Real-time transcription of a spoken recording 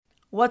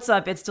What's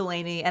up? It's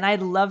Delaney, and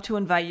I'd love to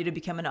invite you to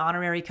become an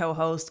honorary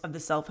co-host of the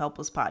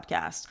Self-Helpless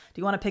podcast. Do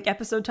you want to pick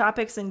episode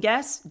topics and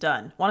guests?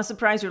 Done. Want to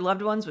surprise your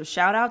loved ones with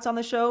shout-outs on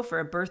the show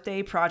for a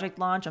birthday, project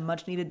launch, a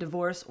much-needed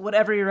divorce,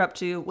 whatever you're up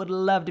to? Would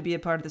love to be a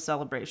part of the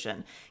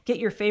celebration. Get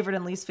your favorite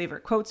and least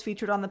favorite quotes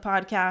featured on the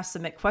podcast,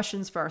 submit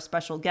questions for our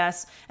special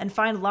guests, and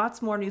find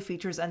lots more new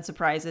features and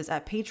surprises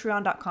at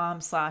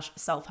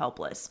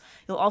patreon.com/selfhelpless.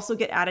 You'll also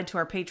get added to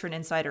our Patron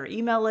Insider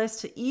email list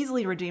to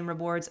easily redeem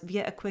rewards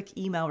via a quick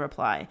email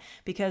reply,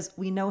 because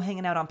we know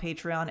hanging out on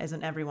Patreon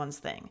isn't everyone's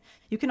thing.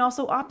 You can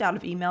also opt out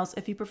of emails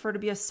if you prefer to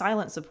be a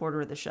silent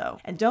supporter of the show.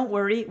 And don't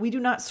worry, we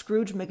do not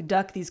Scrooge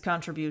McDuck these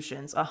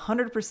contributions.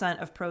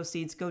 100% of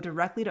proceeds go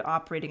directly to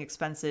operating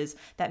expenses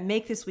that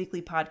make this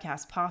weekly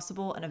podcast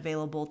possible and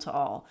available to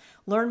all.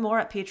 Learn more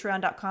at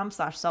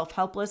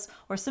patreon.com/selfhelpless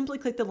or simply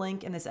click the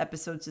link in this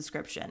episode's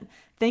description.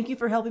 Thank you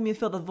for helping me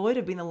fill the void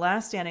of being the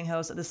last standing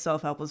host of the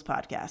Self-Helpless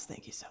podcast.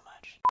 Thank you so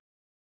much.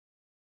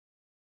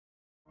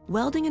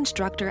 Welding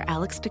instructor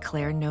Alex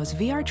DeClaire knows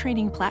VR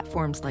training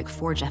platforms like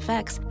Forge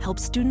FX help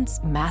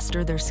students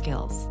master their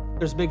skills.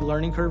 There's a big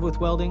learning curve with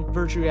welding.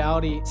 Virtual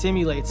reality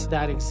simulates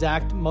that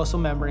exact muscle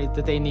memory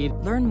that they need.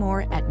 Learn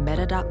more at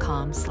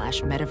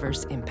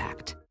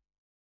meta.com/metaverseimpact.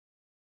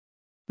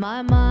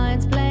 My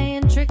mind's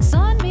playing tricks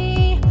on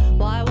me.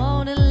 Why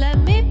won't it let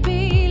me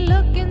be?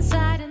 Look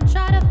inside and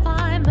try to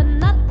find, but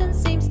nothing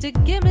seems to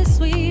give me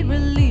sweet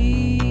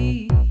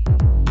relief.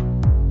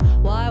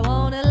 Why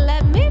won't it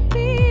let me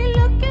be?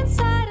 Look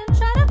inside and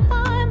try to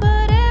find,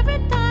 but every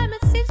time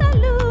it seems I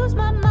lose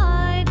my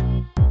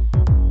mind.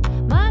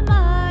 My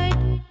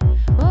mind.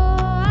 Oh,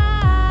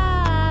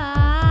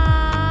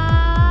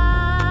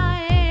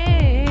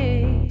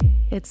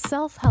 It's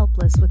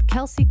Self-Helpless with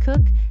Kelsey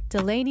Cook,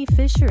 Delaney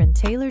Fisher, and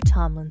Taylor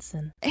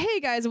Tomlinson. Hey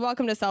guys,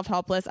 welcome to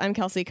Self-Helpless. I'm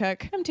Kelsey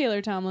Cook. I'm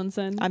Taylor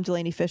Tomlinson. I'm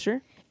Delaney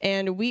Fisher.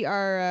 And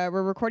we're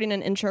recording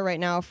an intro right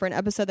now for an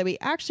episode that we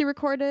actually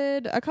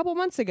recorded a couple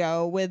months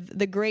ago with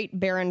the great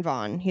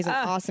Vaughn. He's an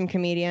awesome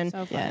comedian.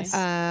 So funny. Yes.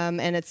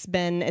 And it's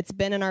been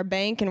in our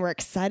bank, and we're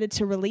excited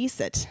to release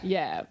it.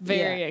 Yeah,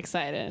 very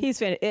excited. He's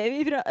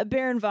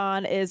fantastic.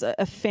 Vaughn is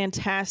a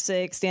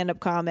fantastic stand-up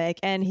comic,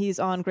 and he's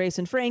on Grace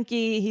and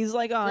Frankie. He's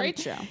like on Great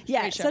show.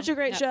 Yeah, Great show. such a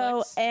great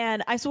show. Netflix.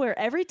 And I swear,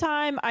 every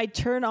time I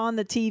turn on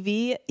the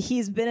TV,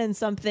 he's been in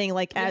something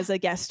like as a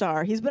guest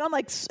star. He's been on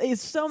like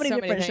so many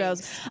different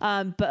shows.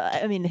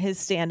 But I mean, his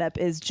stand-up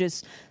is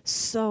just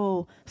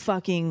so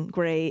fucking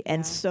great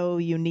and so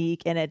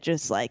unique, and it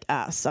just like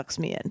sucks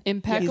me in.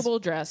 Impeccable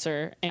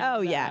dresser. And,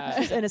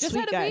 and a just sweet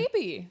had a guy.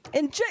 baby.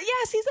 And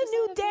yes, he's a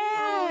new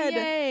dad.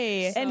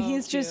 Yay! And So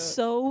he's just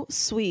so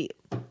sweet.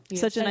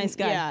 Such a nice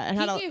guy. Yeah, and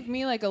He gave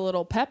me like a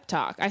little pep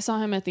talk. I saw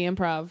him at the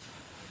Improv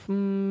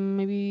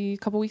maybe a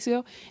couple weeks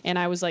ago, and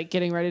I was like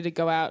getting ready to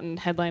go out and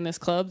headline this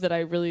club that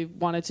I really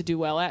wanted to do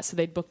well at, so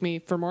they'd book me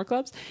for more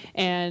clubs,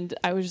 and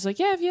I was just like,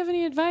 yeah, if you have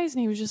any advice,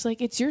 and he was just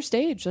like, it's your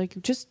stage, like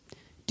just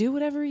do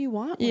whatever you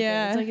want with it.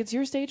 It's like, it's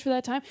your stage for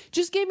that time.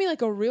 Just gave me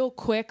like a real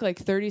quick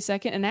like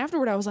 30-second, and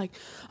afterward I was like,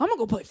 I'm gonna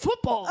go play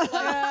football. It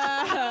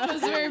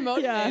was very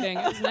motivating.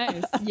 It was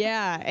nice.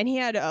 Yeah, and he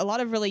had a lot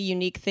of really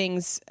unique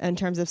things in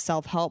terms of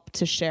self-help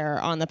to share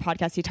on the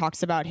podcast. He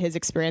talks about his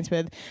experience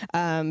with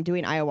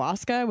doing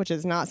ayahuasca, which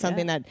is not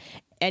something that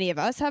any of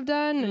us have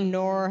done,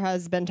 nor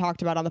has been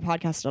talked about on the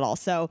podcast at all.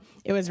 So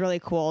it was really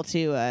cool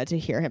to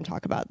hear him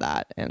talk about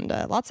that and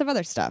lots of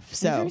other stuff.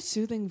 So Very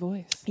soothing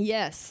voice.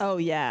 yes, Oh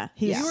yeah,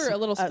 You were a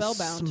little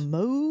spellbound.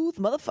 smooth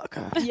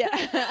motherfucker.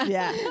 yeah,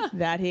 Yeah,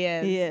 that he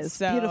is. he is.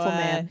 So, Beautiful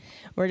man.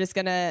 We're just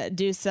gonna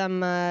do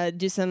some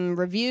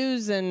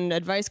reviews and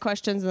advice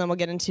questions, and then we'll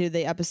get into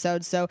the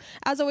episode. So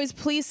as always,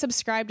 please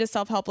subscribe to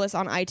Self-Helpless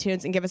on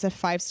iTunes and give us a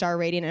 5-star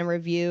rating and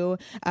review.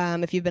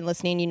 If you've been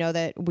listening, you know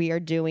that we are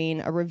doing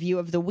a review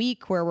of the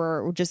week where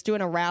we're just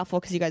doing a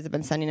raffle because you guys have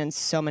been sending in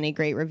so many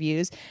great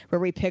reviews, where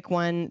we pick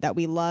one that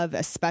we love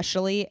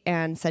especially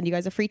and send you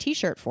guys a free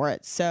t-shirt for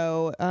it.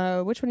 So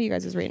which one of you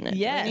guys is reading it?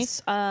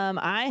 Yes,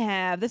 I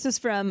have. This is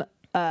from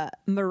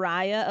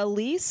Mariah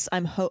Elise. I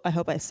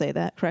hope I say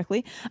that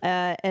correctly.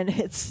 And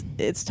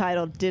it's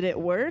titled "Did It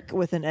Work?"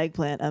 with an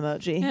eggplant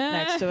emoji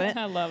next to it.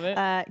 I love it.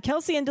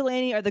 Kelsey and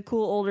Delaney are the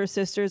cool older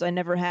sisters I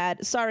never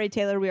had. Sorry,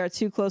 Taylor, we are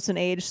too close in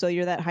age, so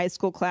you're that high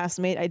school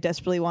classmate I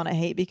desperately want to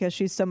hate because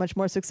she's so much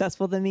more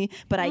successful than me,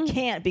 but I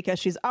can't because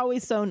she's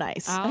always so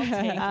nice. I'll take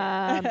it.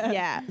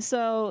 Yeah.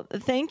 So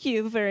thank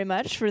you very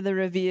much for the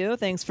review.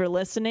 Thanks for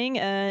listening,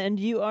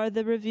 and you are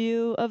the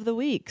review of the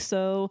week.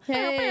 So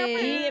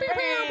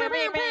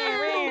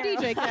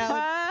DJ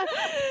Khaled.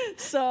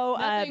 So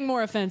Nothing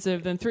more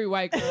offensive than 3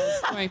 white girls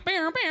going,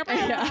 "Bow, bow,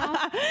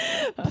 bow."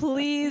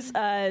 please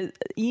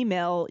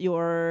email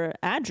your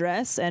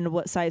address and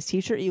what size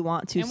t-shirt you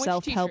want to And which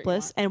t-shirt you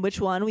Self-Helpless, want. and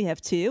which one. We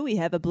have 2. We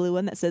have a blue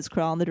one that says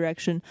 "Crawl in the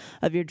Direction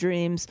of Your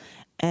Dreams,"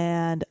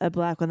 and a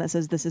black one that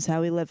says "This is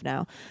how we live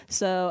now."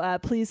 So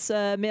please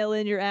mail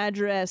in your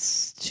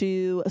address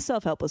to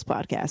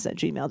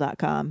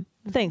selfhelplesspodcast@gmail.com.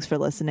 Thanks for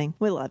listening.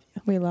 We love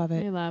you. We love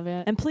it. We love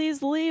it. And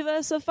please leave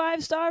us a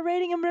 5-star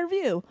rating and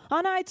review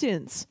on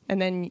iTunes.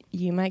 And then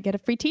you might get a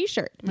free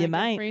t-shirt. You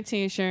might. Free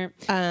t-shirt.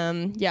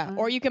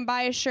 Or you can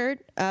buy a shirt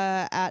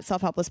at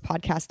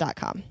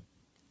selfhelplesspodcast.com.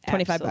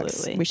 25 bucks.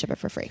 Absolutely. We ship it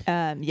for free.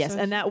 Yes,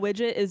 and that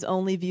widget is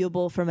only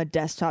viewable from a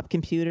desktop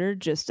computer,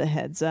 just a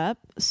heads up.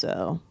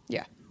 So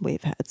Yeah.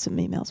 we've had some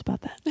emails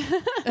about that.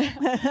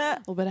 A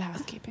little bit of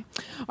housekeeping.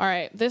 All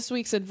right. This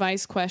week's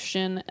advice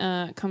question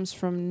comes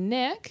from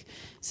Nick.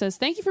 Says,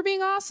 thank you for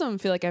being awesome.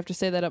 Feel like I have to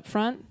say that up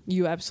front.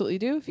 You absolutely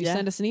do. If you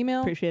send us an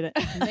email, Appreciate it.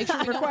 make sure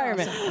we know we're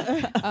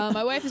awesome.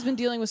 My wife has been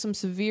dealing with some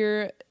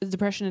severe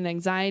depression and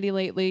anxiety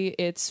lately.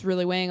 It's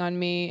really weighing on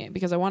me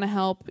because I want to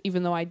help,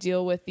 even though I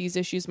deal with these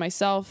issues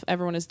myself.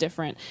 Everyone is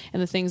different, and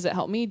the things that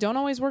help me don't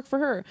always work for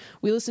her.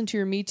 We listened to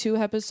your Me Too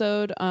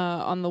episode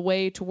on the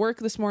way to work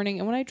this morning,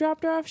 and when I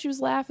dropped her off, she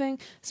was laughing,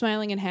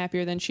 smiling, and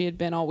happier than she had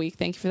been all week.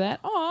 Thank you for that.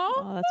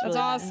 Oh, that's really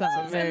awesome.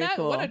 nice. Very And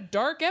cool. What a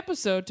dark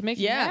episode to make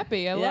you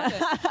happy. I love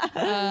it.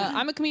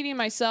 I'm a comedian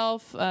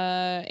myself,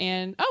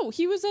 and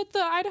he was at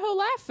the Idaho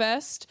Laugh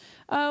Fest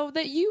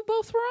that you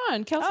both were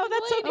on. Kelsey and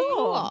that's so Delaney.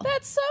 cool.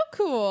 That's so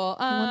cool.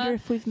 I wonder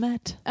if we've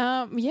met.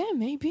 Yeah,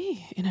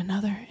 maybe in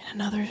another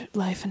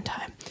life and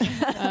time.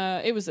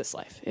 It was this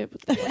life. It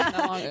wasn't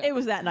that long ago. It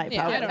was that night,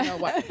 Yeah,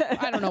 probably.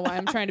 I don't know why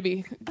I'm trying to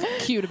be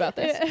cute about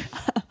this.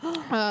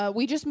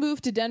 We just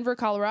moved to Denver,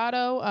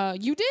 Colorado.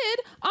 You did.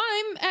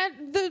 I'm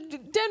at the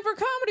Denver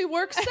Comedy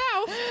Works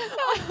South,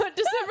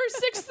 December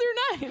 6th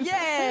through 9th.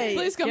 Yay!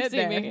 Please come Get see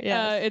there. me.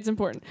 Yes. It's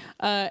important.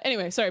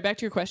 Anyway, sorry, back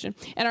to your question.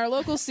 And our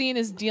local scene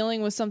is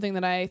dealing with something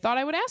that I thought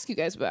I would ask you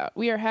guys about.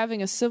 We are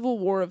having a civil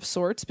war of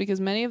sorts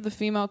because many of the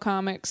female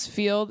comics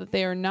feel that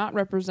they are not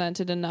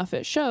represented enough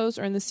at shows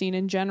or in the scene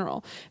in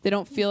general. They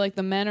don't feel like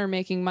the men are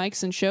making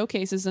mics and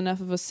showcases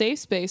enough of a safe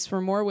space for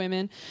more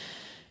women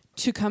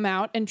to come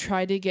out and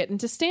try to get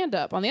into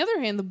stand-up. On the other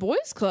hand, the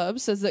Boys Club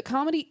says that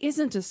comedy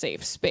isn't a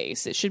safe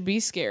space. It should be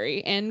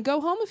scary, and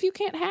go home if you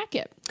can't hack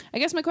it. I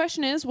guess my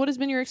question is, what has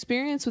been your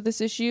experience with this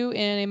issue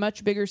in a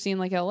much bigger scene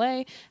like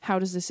LA? How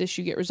does this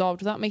issue get resolved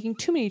without making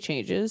too many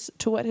changes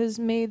to what has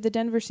made the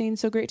Denver scene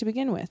so great to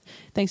begin with?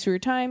 Thanks for your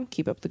time.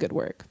 Keep up the good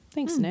work.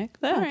 Thanks, Nick.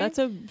 Yeah, All right. that's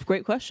a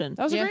great question.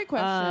 That was a great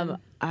question.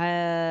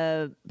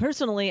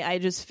 Personally, I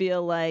just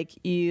feel like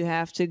you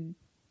have to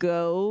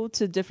go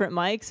to different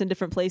mics and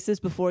different places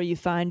before you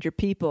find your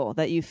people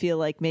that you feel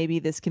like maybe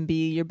this can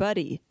be your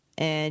buddy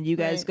and you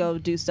guys go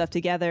do stuff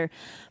together.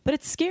 But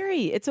it's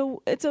scary. It's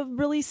a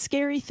really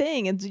scary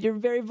thing, and you're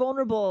very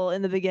vulnerable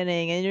in the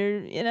beginning,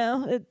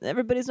 and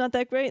everybody's not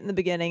that great in the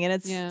beginning, and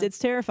it's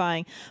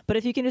terrifying. But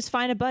if you can just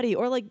find a buddy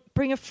or like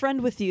bring a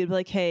friend with you, be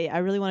like, hey, I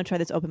really want to try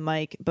this open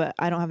mic, but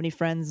I don't have any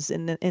friends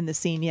in the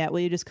scene yet. Will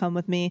you just come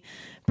with me?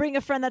 Bring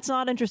a friend that's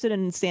not interested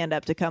in stand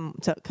up to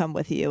come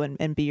with you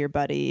and be your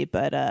buddy.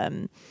 But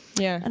and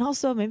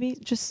also maybe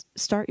just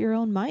start your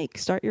own mic,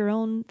 start your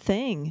own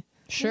thing.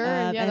 Sure.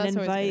 And that's always a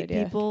good invite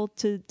idea. people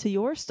to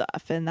your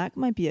stuff, and that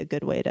might be a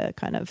good way to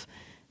kind of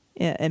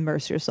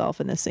immerse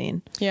yourself in the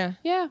scene. Yeah.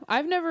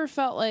 I've never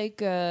felt like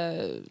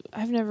the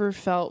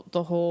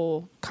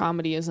whole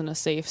comedy isn't a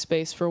safe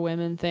space for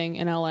women thing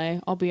in LA.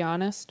 I'll be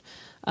honest.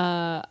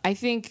 I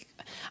think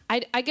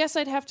I guess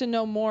I'd have to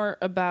know more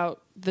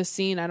about the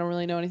scene. I don't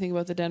really know anything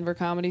about the Denver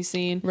comedy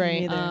scene.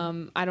 Right.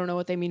 I don't know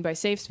what they mean by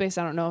safe space.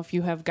 I don't know if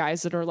you have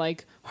guys that are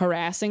like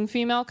harassing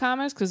female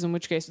comics, because in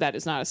which case that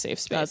is not a safe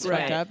space. That's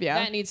fucked up, yeah.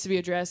 That needs to be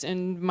addressed.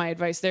 And my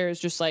advice there is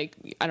just like,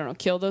 I don't know,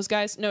 kill those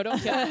guys. No, don't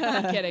kill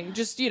them. I'm kidding.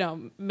 Just,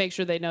 make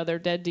sure they know they're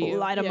dead to you.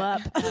 Light them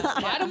up.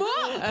 Light them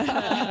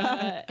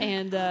up.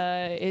 And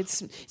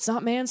it's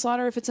not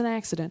manslaughter if it's an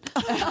accident.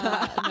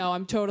 No,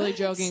 I'm totally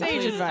joking.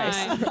 Sage Please, advice.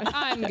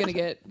 I'm gonna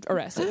get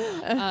arrested.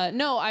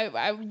 No,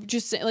 I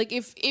just say, like,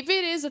 if it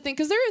is a thing,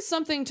 because there is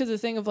something to the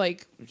thing of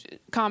like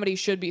comedy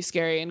should be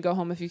scary and go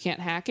home if you can't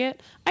hack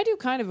it. I do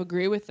kind of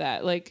agree with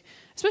that. Like,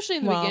 especially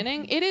in the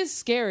beginning, it is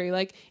scary.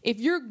 Like, if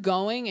you're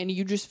going and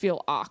you just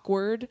feel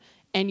awkward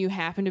and you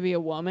happen to be a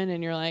woman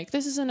and you're like,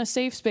 this isn't a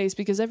safe space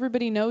because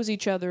everybody knows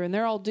each other and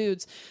they're all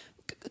dudes.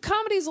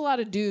 Comedy's a lot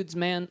of dudes,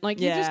 man.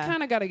 Like, you just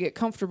kind of got to get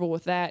comfortable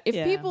with that. If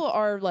people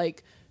are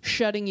like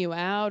shutting you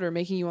out or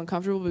making you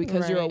uncomfortable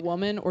because you're a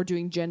woman or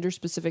doing gender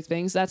specific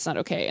things, that's not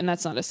okay, and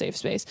that's not a safe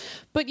space.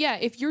 But yeah,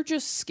 if you're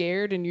just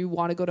scared and you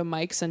want to go to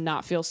mics and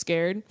not feel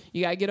scared,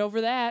 you gotta get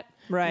over that.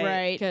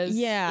 Right. Because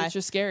it's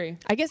just scary.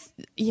 I guess,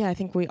 I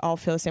think we all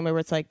feel the same way, where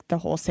it's like the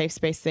whole safe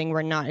space thing.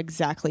 We're not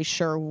exactly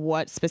sure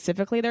what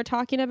specifically they're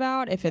talking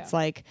about. If it's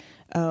like,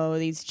 oh,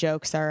 these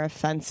jokes are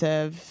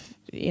offensive,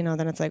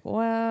 then it's like,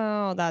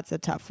 well, that's a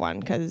tough one,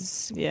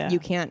 because you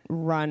can't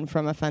run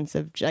from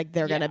offensive. Like,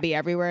 they're going to be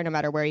everywhere no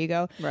matter where you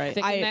go. Right.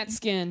 Thicken that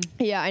skin.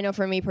 Yeah, I know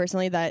for me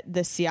personally that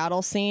the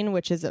Seattle scene,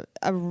 which is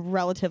a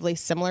relatively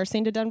similar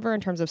scene to Denver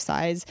in terms of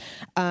size,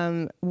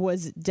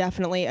 was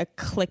definitely a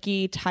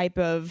cliquey type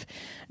of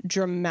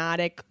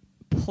dramatic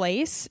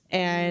place.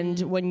 And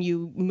when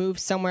you move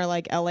somewhere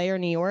like LA or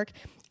New York,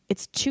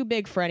 it's too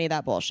big for any of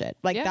that bullshit.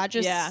 Like that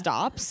just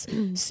stops.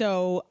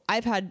 So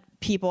I've had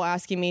people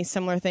asking me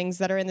similar things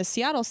that are in the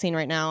Seattle scene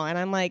right now. And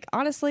I'm like,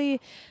 honestly,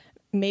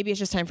 maybe it's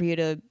just time for you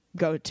to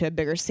go to a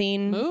bigger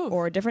scene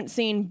or a different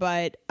scene.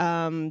 But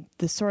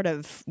the sort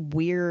of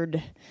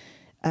weird,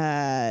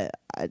 I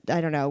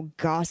don't know,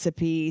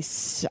 gossipy,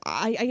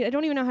 I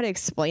don't even know how to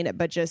explain it,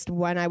 but just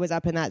when I was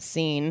up in that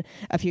scene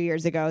a few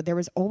years ago, there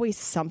was always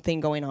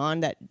something going on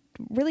that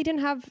really didn't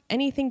have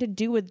anything to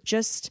do with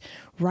just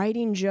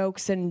writing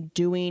jokes and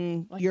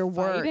doing your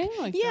work.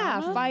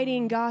 Drama?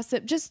 Fighting,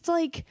 gossip, just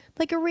like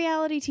a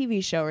reality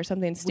TV show or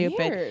something stupid.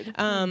 Weird.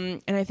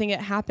 And I think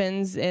it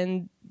happens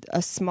in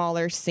a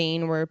smaller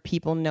scene where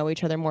people know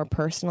each other more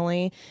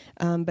personally.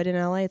 But in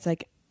LA, it's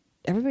like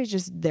everybody's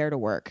just there to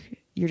work.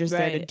 You're just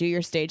there to do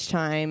your stage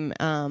time.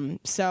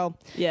 So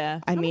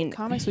yeah, I How mean, many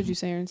comics would you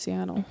say are in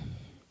Seattle?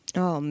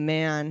 Oh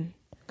man,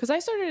 because I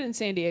started in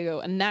San Diego,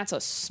 and that's a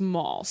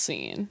small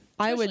scene.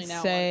 I would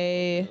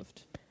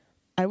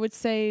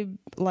say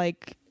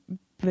like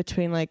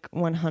between like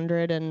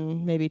 100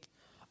 and maybe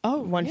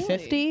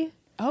 150. Really?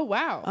 Oh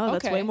wow! Oh,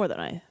 that's way more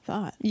than I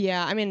thought.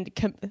 Yeah, I mean,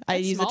 I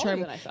use the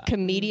term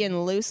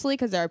comedian loosely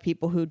because there are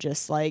people who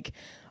just like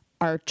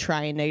are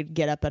trying to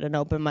get up at an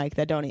open mic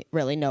that don't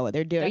really know what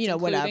they're doing. That's you know,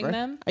 whatever.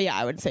 Them? Yeah,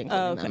 I would say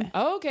including them.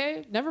 Oh,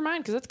 okay. Never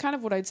mind, because that's kind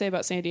of what I'd say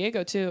about San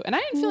Diego too. And I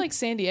didn't feel like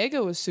San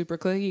Diego was super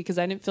cliquey because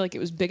I didn't feel like it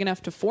was big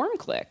enough to form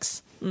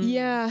cliques.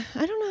 Yeah,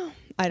 I don't know.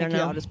 I don't know.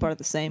 You're all just part of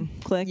the same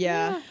clique.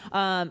 Yeah.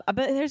 But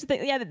here's the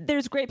thing. Yeah,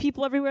 there's great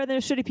people everywhere.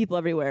 There's shitty people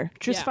everywhere.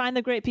 Just find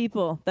the great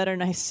people that are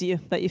nice to you,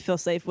 that you feel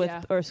safe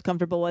with or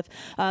comfortable with.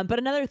 But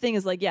another thing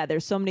is like,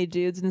 there's so many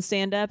dudes in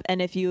stand-up,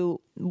 and if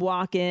you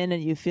walk in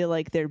and you feel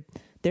like they're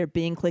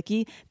being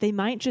cliquey, they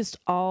might just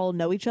all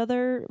know each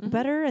other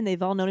better, and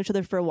they've all known each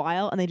other for a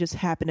while, and they just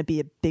happen to be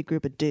a big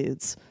group of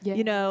dudes. Yeah.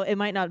 You know, it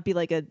might not be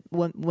like a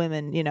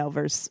women,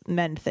 versus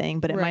men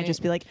thing, but it might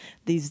just be like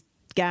these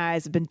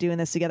guys have been doing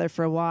this together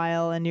for a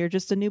while, and you're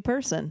just a new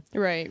person.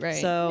 Right.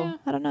 So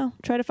I don't know.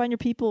 Try to find your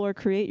people or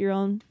create your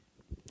own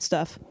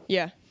stuff.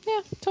 Yeah,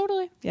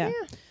 totally. Yeah.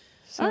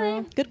 All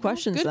right. Good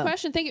questions. Good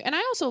question. Thank you. And I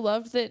also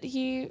loved that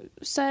he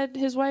said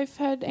his wife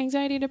had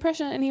anxiety and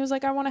depression, and he was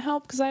like, I want to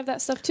help because I have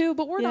that stuff too,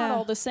 but we're not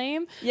all the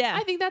same. Yeah.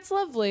 I think that's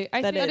lovely.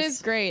 I think that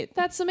is great.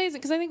 That's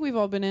amazing because I think we've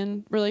all been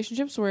in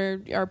relationships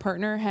where our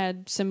partner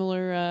had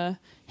similar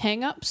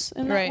hang-ups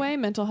in that way,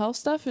 mental health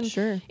stuff.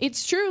 And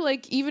it's true,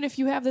 like, even if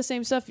you have the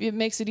same stuff, it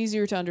makes it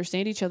easier to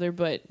understand each other,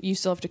 but you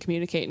still have to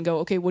communicate and go,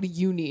 okay, what do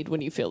you need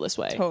when you feel this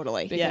way?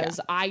 Totally. Because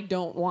I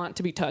don't want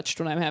to be touched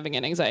when I'm having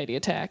an anxiety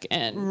attack,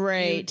 and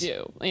you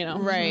do,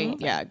 Right.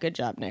 Yeah, good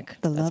job, Nick.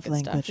 The love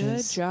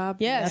languages. Good job.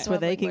 Yeah, that's where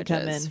they can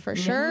come in. For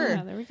sure.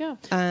 Yeah, there we go.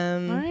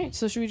 All right,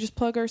 so should we just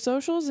plug our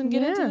socials and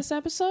get into this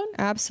episode?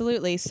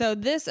 Absolutely. So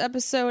this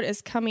episode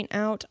is coming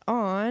out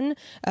on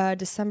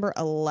December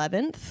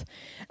 11th.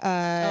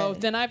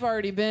 Then I've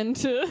already been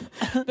to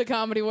the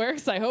Comedy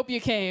Works. I hope you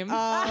came.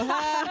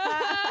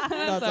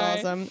 That's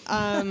awesome.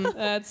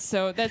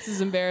 This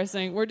is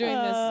embarrassing. We're doing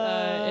this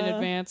in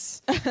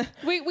advance.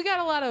 We got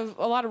a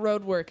lot of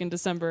road work in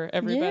December,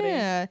 everybody.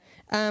 Yeah.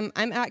 I'm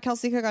at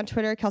Kelsey Cook on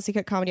Twitter, Kelsey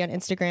Cook Comedy on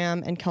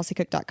Instagram, and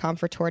kelseycook.com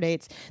for tour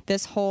dates.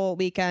 This whole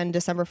weekend,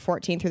 December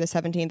 14th through the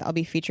 17th, I'll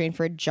be featuring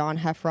for John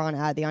Heffron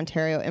at the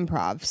Ontario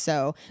Improv.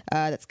 So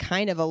that's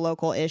kind of a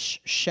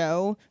local-ish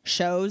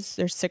shows.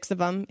 There's 6 of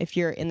them if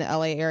you're in the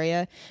LA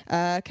area.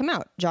 Come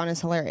out. John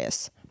is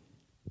hilarious.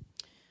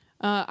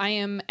 I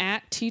am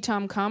at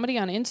T-Tom Comedy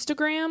on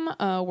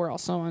Instagram. We're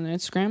also on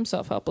Instagram,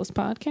 Self-Helpless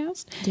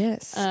Podcast.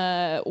 Yes.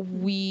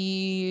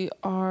 We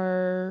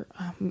are...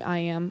 I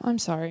am. I'm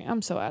sorry.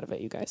 I'm so out of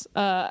it, you guys.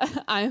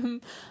 I'm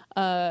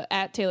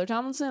at Taylor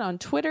Tomlinson on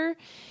Twitter.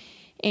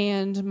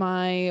 And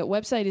my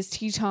website is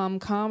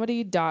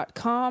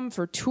ttomcomedy.com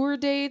for tour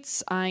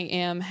dates. I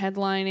am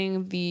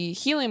headlining the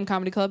Helium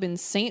Comedy Club in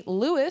St.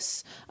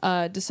 Louis,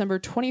 December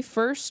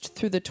 21st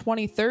through the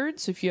 23rd.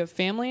 So if you have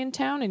family in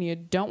town and you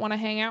don't want to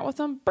hang out with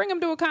them, bring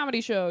them to a comedy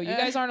show. You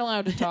guys aren't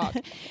allowed to talk.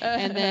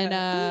 And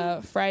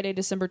then Friday,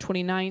 December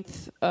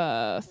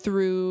 29th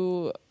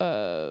through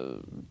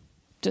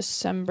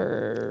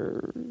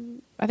December...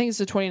 I think it's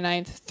the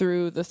 29th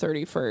through the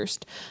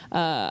 31st.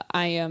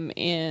 I am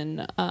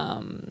in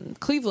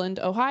Cleveland,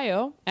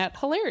 Ohio at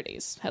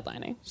Hilarities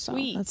headlining. So.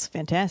 Sweet. That's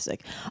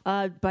fantastic.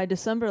 By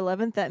December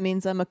 11th, that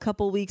means I'm a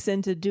couple weeks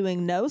into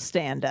doing no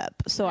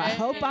stand-up. So I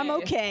hope I'm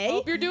okay.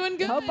 Hope you're doing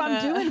good. Hope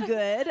I'm doing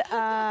good.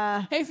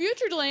 Hey,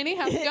 future Delaney,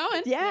 how's it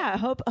going? Yeah,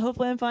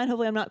 hopefully I'm fine.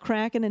 Hopefully I'm not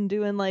cracking and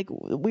doing like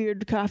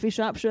weird coffee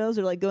shop shows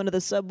or like going to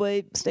the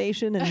subway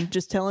station and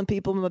just telling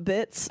people my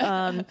bits.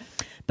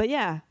 But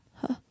yeah.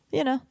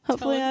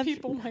 Hopefully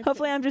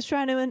I'm just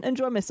trying to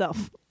enjoy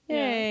myself.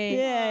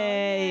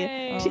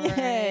 Yay.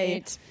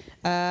 Yay.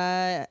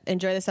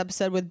 Enjoy this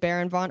episode with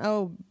Baron Vaughn.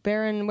 Oh,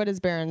 Baron, what is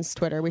Baron's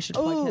Twitter? We should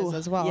plug his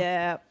as well.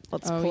 Yeah,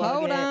 let's plug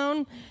Hold it.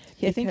 on.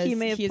 Yeah, I think he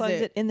may have plugged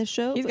it in the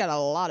show. He's got a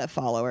lot of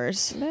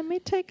followers. Let me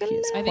take a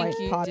look. I think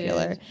quite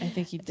popular. I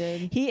think he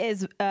did. He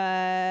is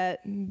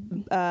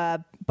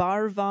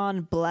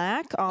Vaughn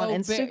Black on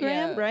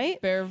Instagram, right?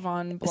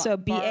 Vaughn Black. So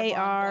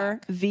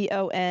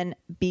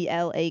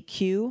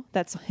BARVONBLAQ.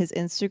 That's his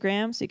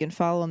Instagram, so you can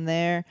follow him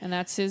there. And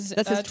that's his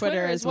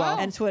Twitter as well.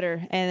 And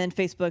Twitter. And then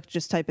Facebook,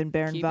 just type in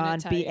Baron Vaughn,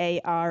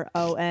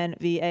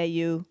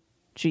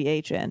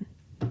 BARONVAUGHN.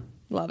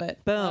 Love it.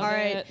 Boom. All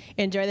right.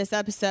 Enjoy this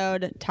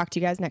episode. Talk to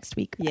you guys next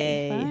week.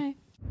 Yay. Bye.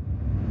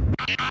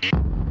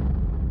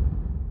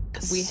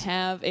 We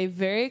have a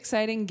very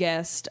exciting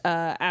guest,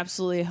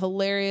 absolutely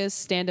hilarious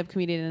stand-up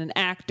comedian and an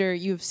actor.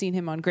 You've seen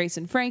him on Grace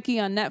and Frankie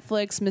on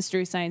Netflix,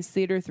 Mystery Science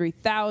Theater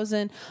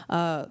 3000,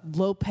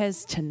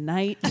 Lopez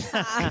Tonight,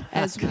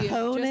 as we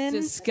have just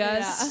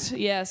discussed,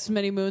 yes,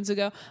 many moons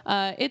ago.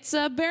 It's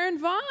Baron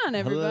Vaughn,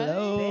 everybody.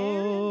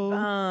 Hello.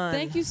 Baron Vaughn.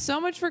 Thank you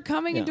so much for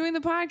coming and doing the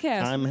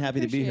podcast. I'm happy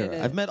to be here.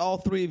 Appreciate it. I've met all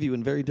three of you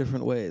in very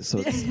different ways, so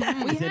it's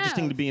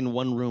interesting to be in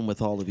one room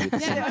with all of you at the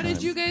same How time.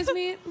 did you guys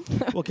meet?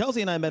 Well,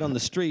 Kelsey and I met on the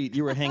street.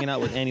 You were hanging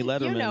out with Annie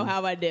Letterman. You know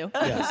how I do.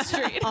 Yeah.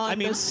 On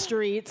the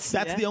streets.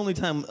 That's the only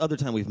other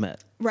time we've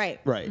met. Right.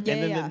 Right. Yeah,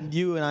 and then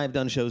you and I have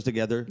done shows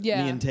together.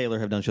 Yeah. Me and Taylor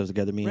have done shows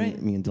together. Me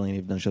and Delaney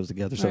have done shows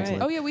together. So it's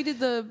like, Oh, yeah, we did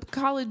the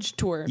college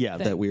tour. yeah,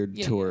 thing. that weird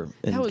tour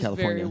in That was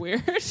California. very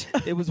weird.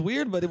 It was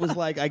weird, but it was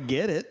like, I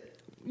get it.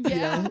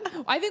 Yeah,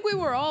 I think we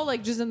were all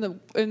like just in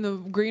the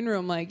green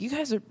room, like, you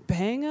guys are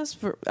paying us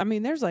for. I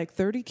mean, there's like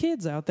 30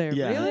 kids out there.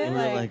 Yeah, really? and we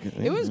were Like, like,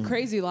 it was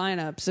crazy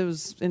lineups. It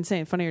was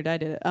insane. Funny or Die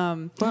did it.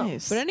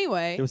 Nice. But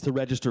anyway, It was to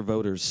register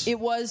voters. it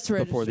was to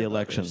register before the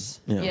election.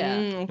 voters. Yeah. Yeah.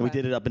 And we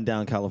did it up and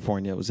down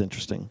California. It was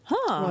interesting.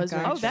 Huh. Was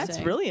very Oh, that's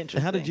interesting. really And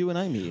interesting. how did you and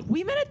I meet?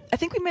 We met I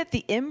think we met at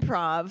the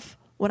Improv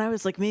when I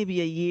was like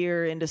maybe a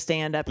year into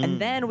stand-up. And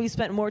then we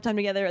spent more time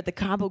together at the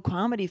Cabo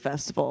Comedy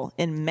Festival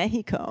in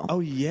Mexico.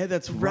 Oh, yeah,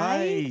 that's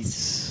Right?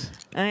 right.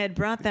 I had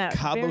brought that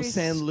Cabo very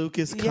San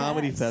Lucas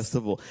Comedy Yes.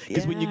 Festival.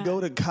 Because when you Yeah.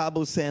 go to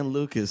Cabo San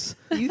Lucas,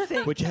 You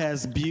think- which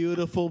has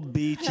beautiful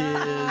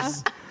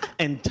beaches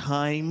and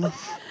time,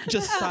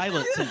 just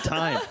silence and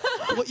time,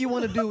 what you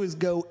want to do is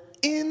go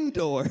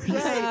indoors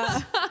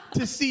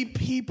to see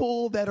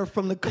people that are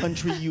from the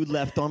country you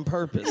left on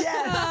purpose.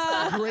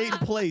 Yes. Great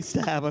place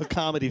to have a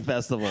comedy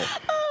festival.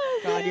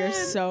 God, you're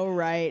so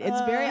right.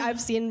 It's very,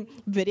 I've seen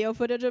video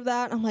footage of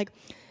that. I'm like,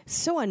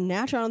 so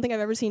unnatural. I don't think I've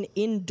ever seen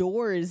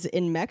indoors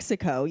in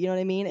Mexico. You know what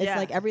I mean? It's Yeah.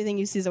 like everything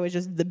you see is always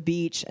just the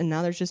beach, and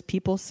now there's just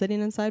people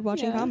sitting inside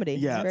watching comedy.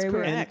 Yeah, it's very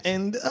weird. correct.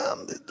 and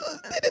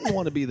they didn't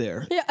want to be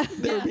there. Yeah.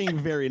 They were being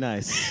very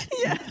nice.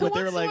 Yeah, but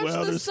they were like, Watch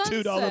 "Well, the there's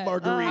 $2 sunset. How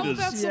margaritas."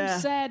 about some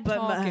sad But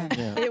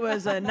talking? it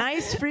was a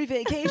nice free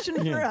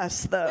vacation for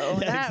us, though.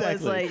 Yeah, That was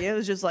exactly. like, it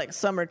was just like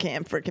summer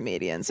camp for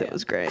comedians. It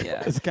was great.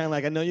 Yeah. It's kind of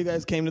like, I know you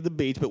guys came to the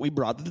beach, but we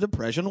brought the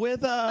depression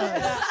with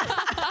us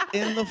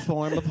in the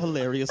form of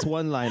hilarious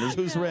one-liners.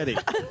 Who's ready?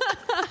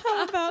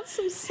 How about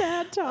some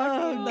sad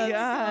talking? Oh, That's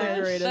gosh.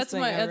 the greatest That's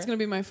thing that's ever. gonna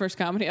be my first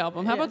comedy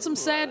album. How about some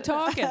sad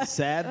talking?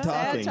 Sad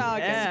talking.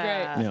 talking.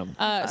 That's great.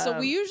 Yeah. So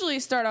we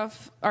usually start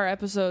off our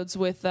episodes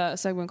with a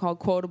segment called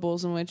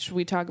Quotables, in which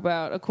we talk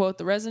about a quote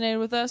that resonated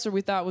with us or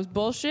we thought was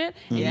bullshit.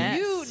 Yes.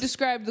 You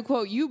described the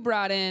quote you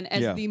brought in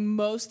as Yeah. the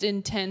most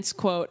intense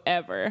quote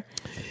ever.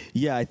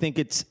 Yeah, I think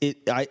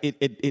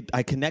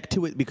I connect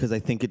to it because I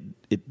think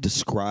it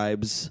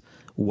describes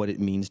what it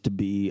means to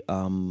be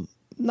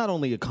not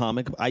only a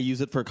comic, I use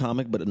it for a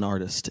comic, but an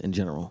artist in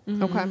general.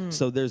 Okay.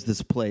 So there's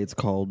this play, it's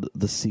called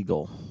The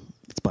Seagull.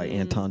 It's by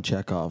Anton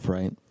Chekhov,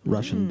 right?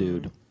 Russian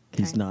dude.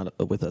 He's not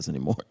with us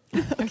anymore.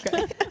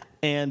 Okay.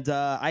 And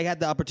I had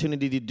the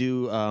opportunity to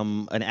do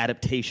an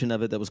adaptation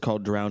of it that was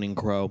called Drowning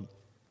Crow.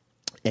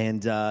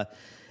 And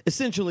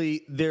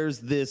essentially, there's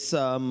this,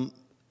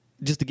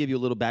 just to give you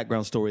a little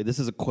background story, this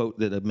is a quote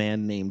that a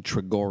man named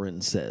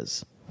Trigorin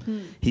says.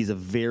 He's a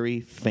very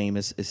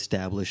famous,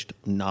 established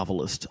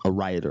novelist, a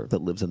writer that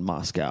lives in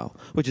Moscow,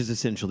 which is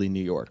essentially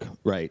New York,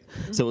 right?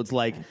 So it's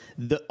like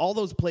all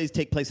those plays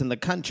take place in the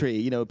country,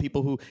 you know,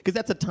 people who, because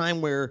that's a time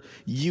where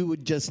you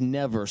would just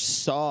never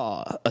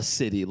saw a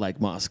city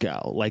like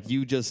Moscow. Like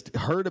you just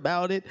heard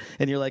about it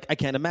and you're like, I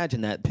can't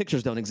imagine that.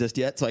 Pictures don't exist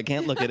yet, so I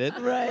can't look at it.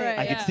 Right.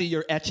 I can see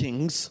your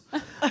etchings.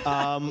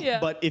 Yeah.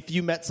 But if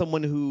you met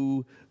someone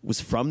who was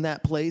from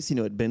that place, you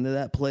know, had been to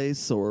that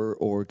place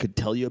or could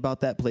tell you about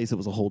that place, it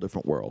was a whole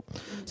different world.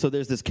 So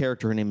there's this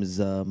character, her name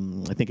is, I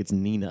think it's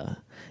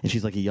Nina, and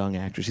she's like a young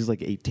actress. She's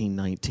like 18,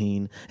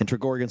 19. And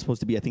Trigorin's supposed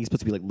to be, I think he's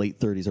supposed to be like late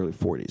 30s, early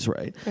 40s,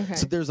 right? Okay.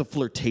 So there's a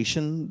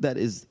flirtation that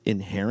is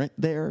inherent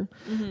there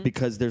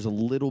because there's a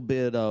little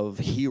bit of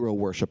hero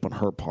worship on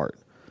her part.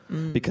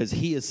 Because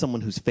he is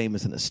someone who's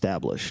famous and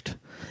established,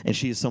 and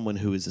she is someone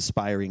who is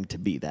aspiring to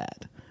be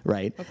that,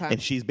 right? Okay.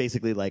 And she's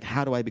basically like,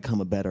 how do I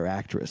become a better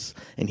actress?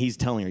 And he's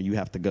telling her, you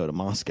have to go to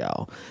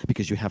Moscow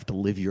because you have to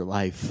live your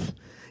life.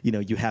 You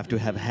know, you have to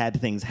have had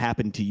things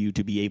happen to you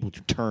to be able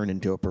to turn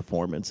into a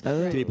performance,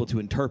 to be able to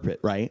interpret,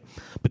 right?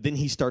 But then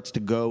he starts to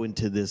go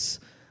into this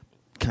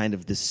kind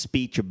of this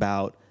speech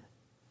about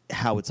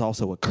how it's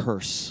also a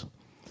curse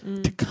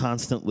to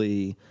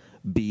constantly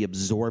be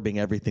absorbing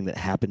everything that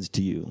happens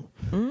to you,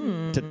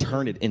 to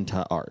turn it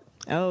into art,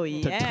 Oh, to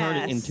yeah. turn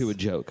it into a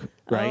joke,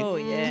 right? Oh,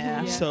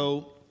 yeah.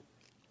 So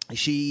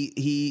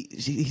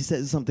he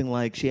says something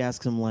like, she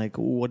asks him like,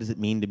 what does it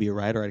mean to be a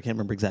writer? I can't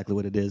remember exactly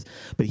what it is,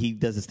 but he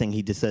does this thing.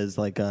 He just says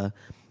like,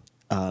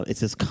 it's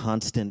this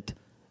constant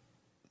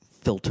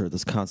filter,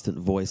 this constant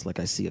voice. Like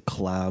I see a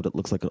cloud, it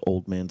looks like an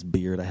old man's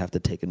beard. I have to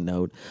take a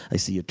note. I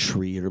see a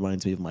tree, it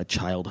reminds me of my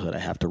childhood. I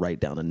have to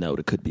write down a note.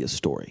 It could be a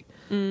story.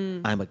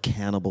 I'm a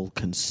cannibal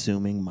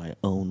consuming my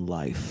own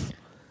life.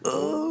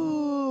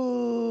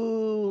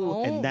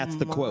 Ooh. And that's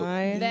the quote.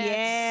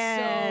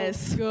 That's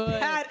so good.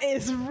 That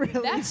is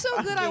really That's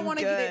so good. I want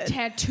to get it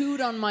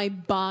tattooed on my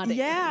body.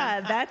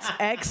 Yeah, that's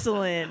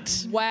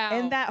excellent. Wow.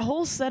 And that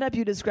whole setup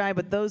you described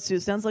with those two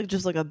sounds like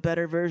just like a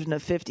better version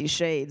of 50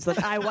 Shades.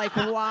 Like I like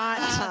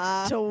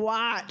want to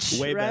watch.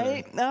 Way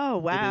right? better. Oh,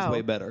 wow. It is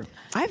way better.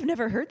 I've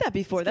never heard that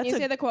before. Can you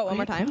say the quote one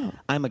more time?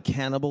 I'm a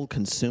cannibal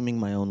consuming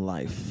my own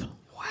life.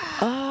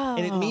 Wow.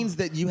 And it means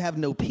that you have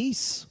no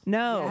peace.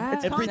 No. Yeah.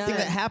 It's Everything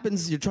that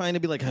happens, you're trying to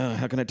be like,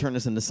 how can I turn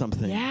this into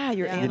something? Yeah,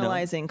 you're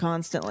analyzing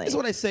constantly. That's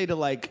what I say to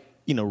like,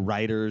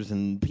 writers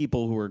and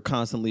people who are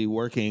constantly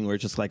working or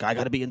just like, I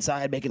got to be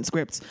inside making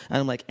scripts. And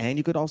I'm like, and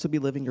you could also be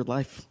living your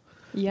life.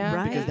 Yeah.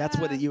 Right. Because that's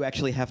what you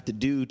actually have to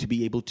do to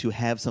be able to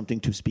have something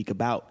to speak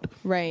about.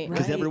 Right.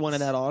 Because Right. everyone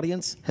in that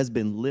audience has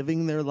been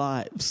living their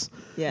lives.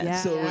 Yes. Yeah.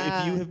 So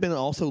if you have been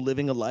also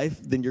living a life,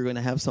 then you're going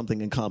to have something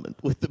in common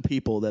with the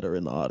people that are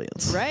in the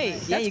audience. Right.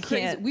 Yeah, That's you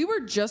crazy. can't. We were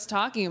just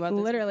talking about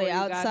this Literally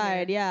before you got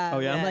outside, here. yeah. Oh,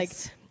 yeah? Like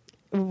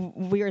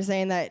we were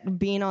saying that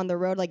being on the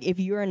road, like if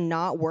you're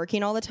not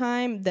working all the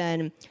time,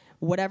 then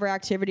whatever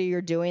activity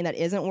you're doing that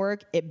isn't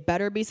work, it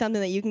better be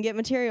something that you can get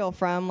material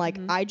from. Like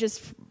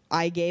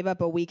I gave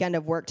up a weekend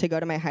of work to go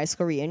to my high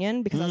school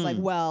reunion because I was like,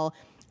 well,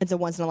 it's a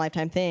once in a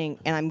lifetime thing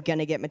and I'm going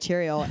to get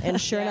material. And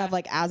sure enough,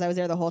 like as I was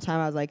there the whole time,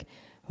 I was like,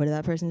 what did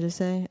that person just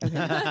say? Okay.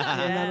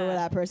 I remember what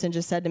that person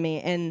just said to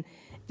me. And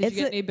Did you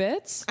get any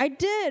bits? I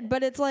did,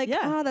 but it's like,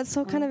 Yeah. that's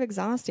so kind of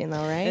exhausting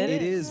though, right?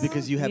 It is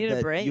because you have need a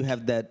that. break. You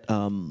have that.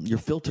 Your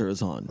filter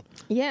is on.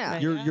 Yeah.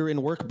 You're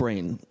in work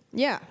brain.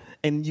 Yeah.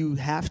 And you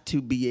have to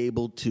be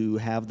able to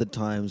have the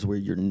times where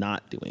you're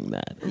not doing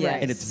that.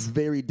 Yes. And it's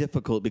very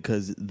difficult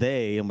because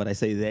they, and when I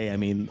say they, I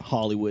mean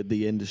Hollywood,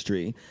 the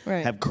industry,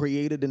 Right. have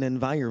created an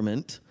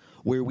environment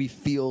where we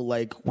feel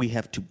like we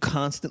have to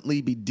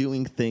constantly be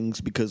doing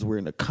things because we're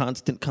in a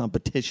constant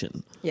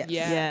competition. Yes.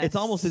 Yeah. Yes. It's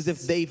almost as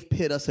if they've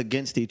pit us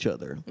against each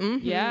other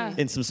Yeah.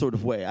 in some sort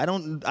of way.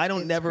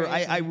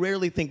 I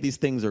rarely think these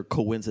things are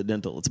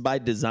coincidental. It's by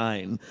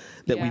design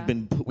that Yeah.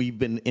 we've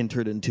been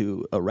entered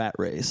into a rat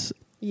race.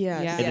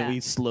 Yes. Yeah. And then we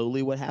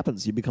slowly, what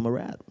happens? You become a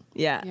rat.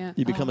 Yeah. Yeah.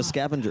 You become a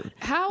scavenger.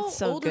 How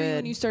So old were you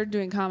when good. you started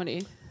doing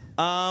comedy?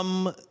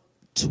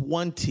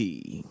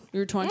 20. You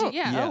were 20?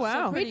 Yeah. Yeah. Oh,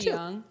 wow. So pretty Me too.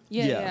 young.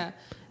 Yeah, Yeah. yeah.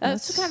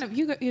 That's kind of,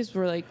 you guys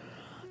were like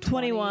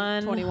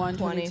 21. 21,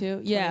 20.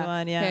 22. Yeah.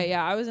 21, yeah. Okay,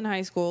 yeah. I was in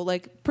high school,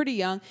 like pretty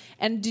young.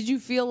 And did you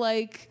feel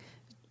like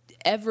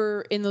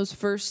ever in those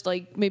first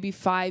like maybe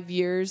 5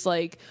 years,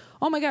 like,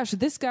 oh my gosh,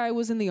 this guy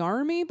was in the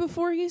army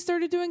before he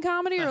started doing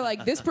comedy, or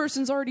like this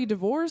person's already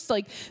divorced?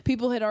 Like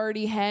people had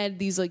already had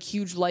these like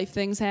huge life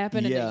things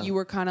happen, and Yeah. then you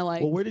were kind of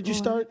like, Well, where did you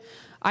start?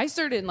 I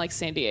started in like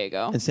San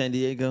Diego. In San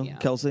Diego, Yeah.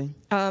 Kelsey?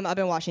 Up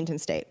in Washington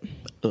State.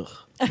 Ugh.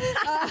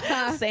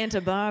 Santa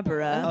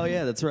Barbara. Oh,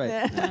 yeah, that's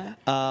right.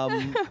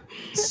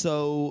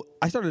 So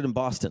I started in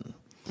Boston.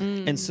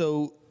 And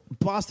so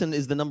Boston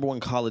is the #1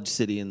 college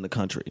city in the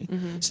country.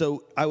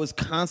 So I was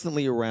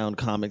constantly around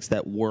comics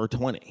that were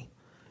 20.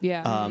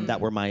 Yeah.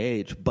 That were my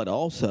age, but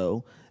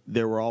also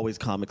there were always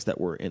comics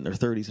that were in their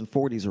 30s and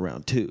 40s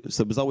around too.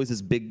 So it was always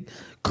this big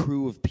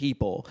crew of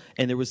people,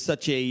 and there was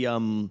such a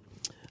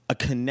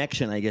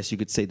connection, I guess you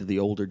could say, to the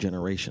older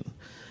generation,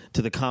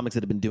 to the comics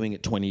that had been doing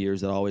it 20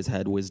 years that always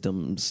had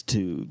wisdoms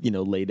to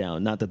lay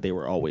down. Not that they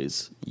were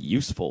always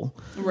useful,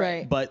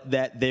 Right. but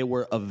that they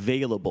were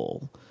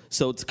available.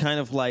 So it's kind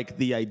of like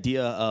the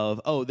idea of,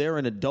 oh, they're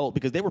an adult,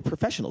 because they were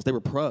professionals. They were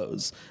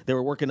pros. They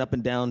were working up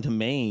and down to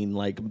Maine,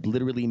 like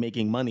literally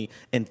making money.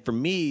 And for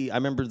me, I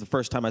remember the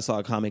first time I saw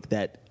a comic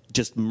that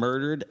just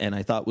murdered and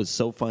I thought was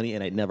so funny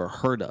and I'd never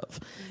heard of.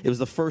 It was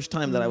the first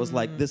time that I was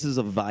like, this is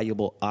a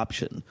viable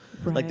option.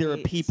 Like there are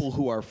Right. people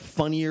who are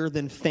funnier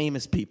than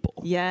famous people.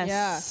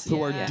 Yes.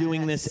 Who are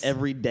doing this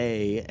every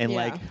day and Yeah.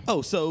 like,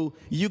 oh, so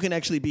you can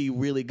actually be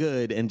really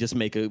good and just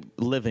make a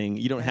living.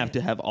 You don't have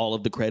to have all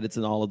of the credits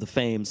and all of the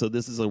fame. So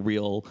this is a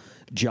real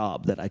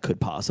job that I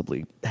could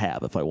possibly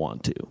have if I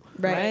want to.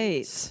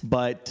 Right.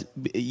 But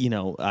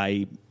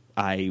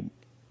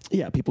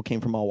yeah, people came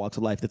from all walks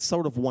of life. That's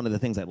sort of one of the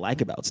things I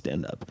like about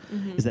stand-up,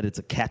 is that it's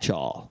a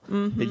catch-all.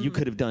 That you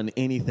could have done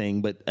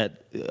anything, but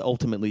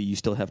ultimately you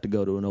still have to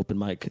go to an open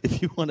mic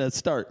if you want to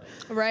start.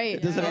 Right.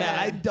 It doesn't matter.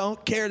 I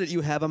don't care that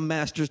you have a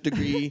master's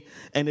degree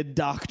and a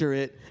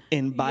doctorate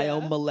in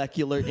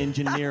biomolecular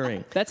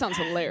engineering. that sounds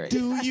hilarious.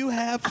 Do you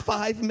have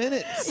 5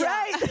 minutes?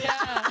 Right.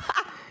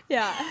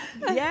 Yeah.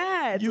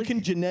 Yeah. It's You like-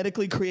 can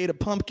genetically create a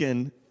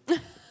pumpkin,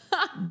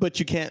 but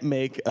you can't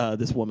make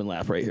this woman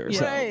laugh right here.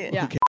 So Right.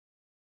 Yeah.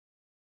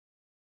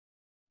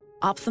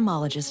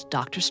 Ophthalmologist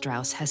Dr.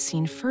 Strauss has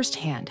seen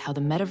firsthand how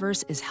the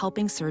metaverse is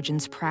helping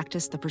surgeons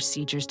practice the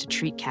procedures to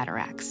treat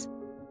cataracts.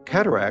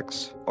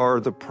 Cataracts are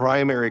the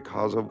primary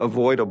cause of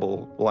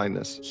avoidable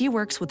blindness. He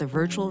works with a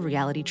virtual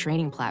reality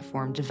training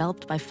platform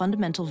developed by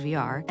Fundamental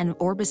VR and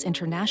Orbis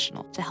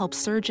International to help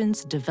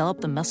surgeons develop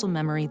the muscle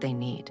memory they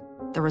need.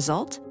 The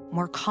result?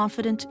 More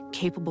confident,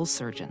 capable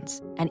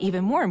surgeons. And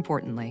even more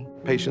importantly,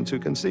 Patients who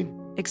can see.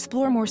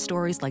 explore more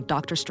stories like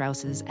Dr.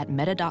 Strauss's at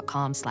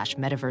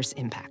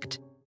meta.com/metaverseimpact.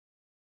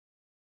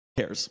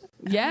 Cares.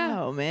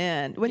 Yeah. Oh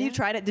man. When you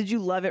tried it, did you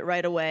love it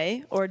right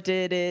away or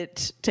did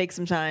it take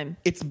some time?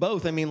 It's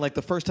both. I mean, like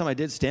the first time I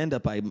did stand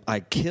up, I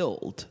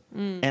killed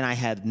and I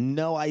had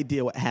no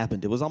idea what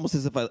happened. It was almost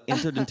as if I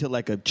entered into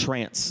like a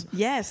trance.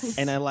 Yes.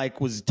 And I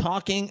like was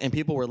talking and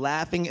people were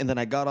laughing and then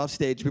I got off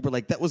stage. People were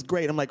like, that was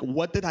great. I'm like,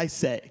 what did I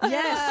say?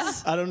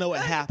 Yes. I don't know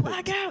what happened.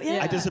 Blackout,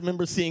 yeah. I just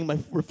remember seeing my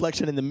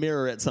reflection in the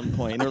mirror at some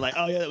point. And they're like,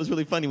 oh yeah, that was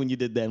really funny when you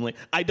did that. I'm like,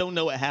 I don't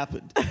know what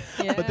happened.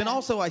 But then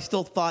also I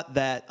still thought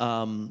that,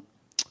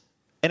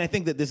 and I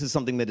think that this is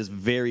something that is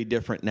very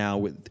different now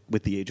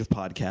with the age of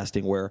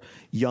podcasting, where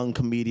young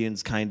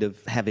comedians kind of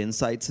have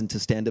insights into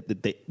stand-up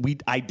that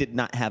I did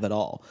not have at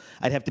all.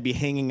 I'd have to be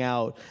hanging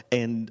out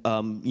and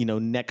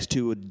next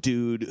to a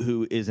dude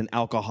who is an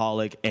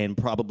alcoholic and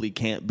probably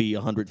can't be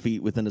 100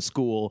 feet within a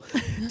school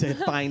to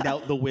find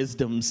out the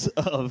wisdoms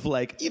of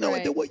like,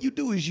 what you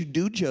do is you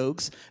do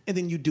jokes and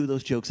then you do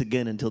those jokes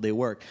again until they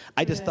work.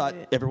 I just thought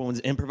everyone's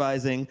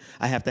improvising.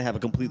 I have to have a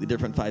completely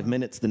different 5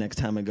 minutes the next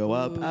time I go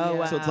up. Oh,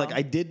 wow. So it's like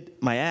I did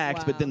my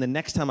act, but then the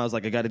next time I was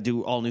like, I got to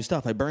do all new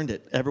stuff. I burned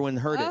it. Everyone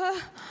heard it.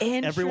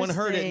 Everyone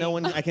heard it. No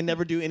one. I can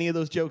never do any of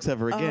those jokes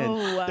ever again.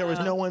 Oh, wow. There was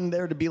no one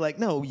there to be like,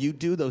 no, you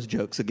do those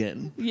jokes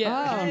again.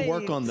 Yeah. You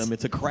work on them.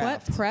 It's a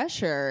craft. What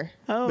pressure?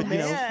 Oh But,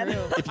 man.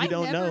 if you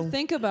don't I never know,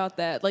 think about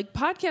that. Like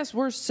podcasts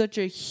were such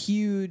a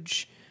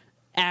huge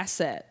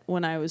asset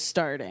when I was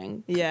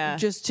starting. Yeah.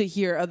 Just to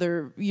hear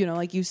other,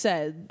 like you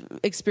said,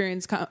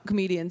 experienced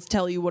comedians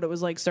tell you what it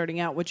was like starting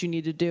out, what you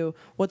need to do,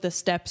 what the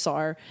steps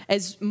are,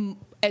 as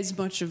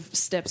much of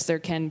steps there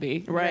can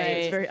be. Right.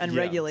 It's very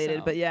unregulated,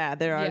 So, but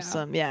there are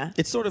some,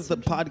 it's sort of the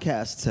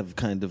podcasts have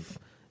kind of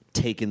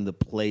taken the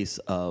place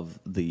of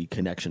the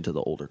connection to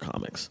the older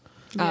comics.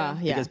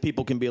 Because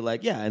people can be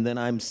like, and then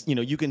I'm,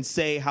 you can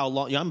say how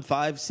long, I'm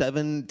 5,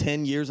 7,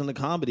 10 years in the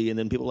comedy, and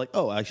then people are like,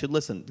 oh, I should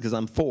listen because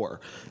I'm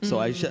 4. So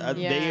I should,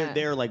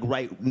 they're like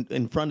right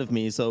in front of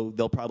me, so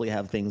they'll probably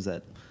have things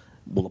that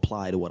will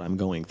apply to what I'm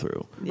going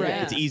through.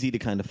 Right. It's easy to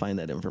kind of find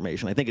that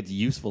information. I think it's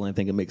useful, and I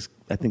think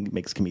it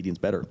makes comedians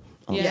better.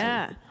 Honestly.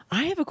 Yeah.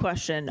 I have a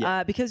question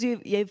because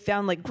you've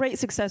found like great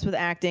success with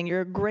acting.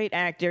 You're a great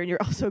actor and you're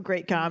also a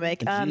great comic.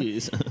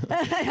 Jeez.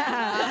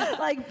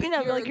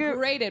 You're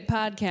great at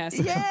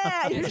podcasting.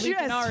 Yeah, you're we can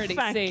just already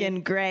fucking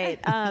see. great.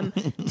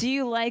 Do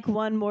you like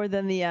one more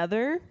than the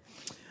other?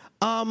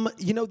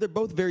 They're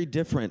both very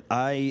different.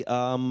 I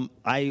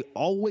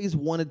always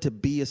wanted to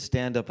be a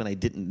stand-up, and I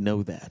didn't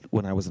know that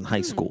when I was in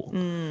high school.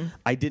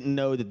 I didn't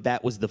know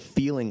that was the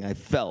feeling I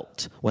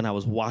felt when I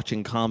was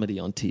watching comedy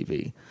on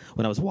TV,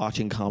 when I was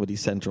watching Comedy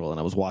Central, and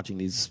I was watching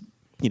these,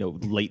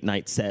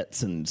 late-night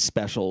sets and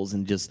specials,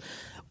 and just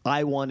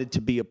I wanted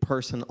to be a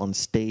person on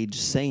stage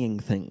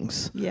saying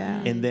things.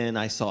 Yeah. And then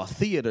I saw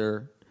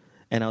theater,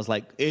 and I was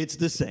like, it's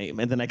the same.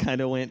 And then I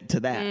kind of went to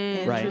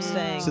that, right?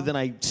 Interesting. So then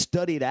I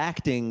studied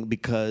acting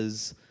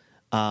because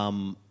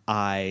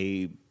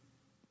I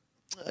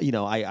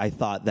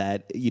thought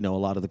that, a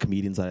lot of the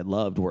comedians that I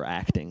loved were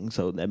acting.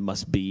 So that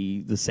must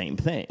be the same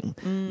thing.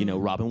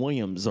 Robin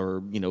Williams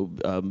or,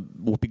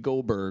 Whoopi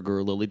Goldberg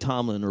or Lily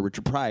Tomlin or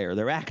Richard Pryor,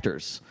 they're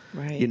actors.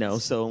 Right.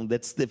 So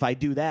if I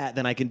do that,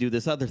 then I can do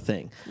this other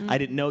thing. I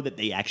didn't know that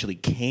they actually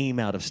came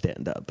out of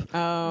stand-up.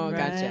 Oh,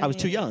 gotcha. I was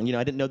too young.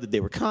 I didn't know that they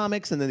were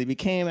comics and then they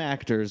became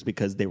actors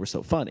because they were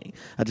so funny.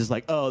 I just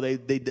like, they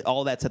did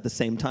all that's at the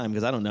same time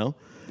because I don't know.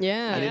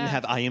 Yeah. I didn't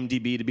have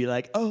IMDb to be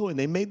like, and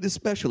they made this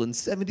special in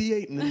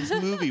 78 and then this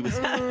movie was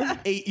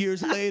 8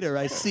 years later,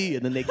 I see.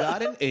 And then they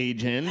got an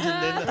agent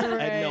and then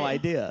I had no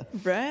idea.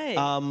 Right.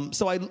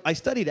 So I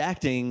studied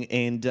acting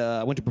and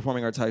I went to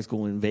Performing Arts High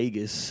School in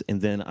Vegas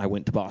and then I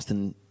went to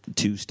Boston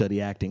to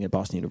study acting at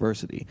Boston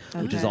University,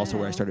 which is also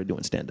where I started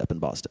doing stand-up in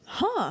Boston.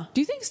 Huh.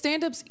 Do you think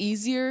stand-up's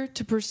easier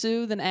to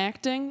pursue than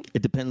acting?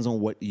 It depends on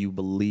what you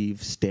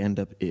believe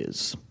stand-up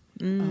is.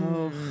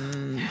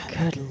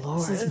 Good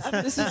Lord.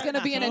 This is going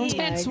to be an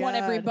intense one,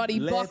 everybody.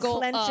 Buckle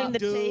Clenching up. the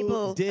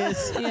table.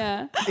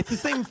 Yeah. It's the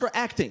same for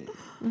acting.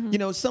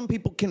 Some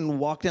people can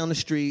walk down the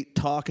street,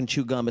 talk, and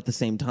chew gum at the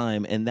same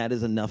time, and that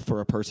is enough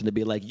for a person to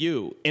be like,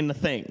 you, in the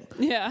thing.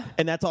 Yeah.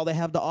 And that's all they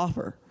have to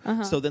offer.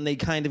 So then they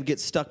kind of get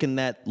stuck in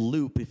that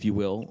loop, if you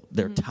will,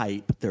 their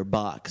type, their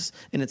box.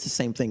 And it's the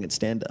same thing in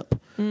stand-up.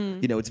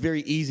 It's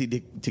very easy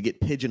to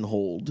get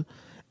pigeonholed.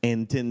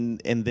 And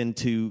then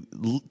to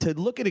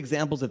look at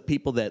examples of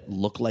people that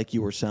look like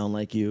you or sound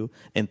like you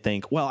and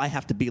think, well, I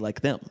have to be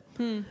like them.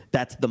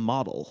 That's the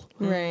model.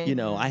 Right.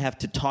 I have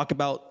to talk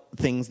about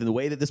things in the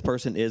way that this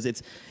person is.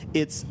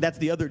 That's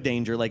the other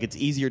danger. Like it's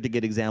easier to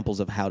get examples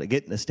of how to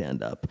get in a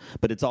stand-up,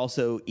 but it's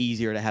also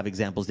easier to have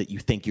examples that you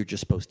think you're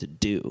just supposed to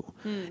do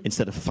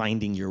instead of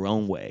finding your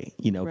own way.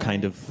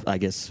 Kind of, I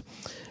guess,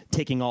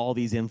 taking all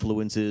these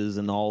influences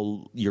and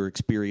all your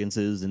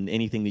experiences and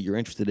anything that you're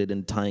interested in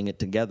and tying it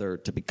together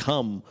to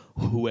become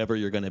whoever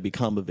you're going to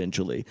become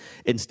eventually,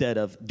 instead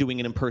of doing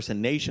an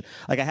impersonation.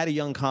 Like, I had a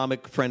young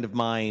comic friend of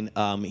mine,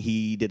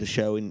 he did a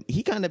show, and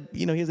he kind of,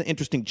 he has an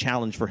interesting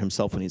challenge for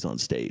himself when he's on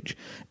stage.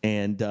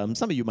 And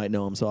some of you might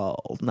know him, so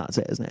I'll not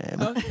say his name.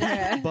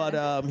 Okay.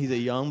 But he's a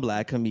young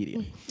black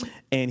comedian.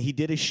 And he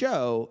did a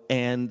show,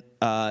 and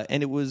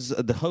it was,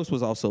 the host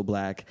was also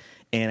black.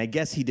 And I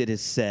guess he did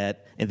his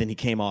set, and then he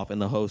came off,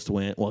 and the host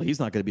went, well, he's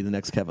not going to be the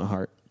next Kevin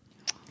Hart.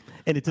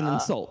 And it's an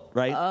insult,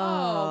 right?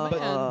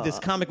 But this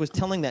comic was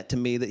telling that to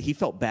me, that he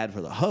felt bad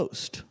for the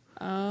host.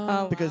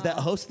 Because that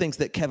host thinks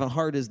that Kevin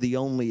Hart is the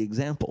only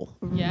example.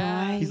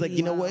 Yeah. He's like,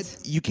 you know what?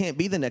 You can't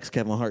be the next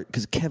Kevin Hart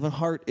because Kevin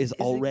Hart is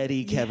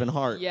already Kevin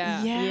Hart.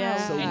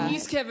 Yeah. So And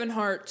he's Kevin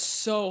Hart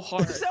so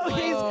hard.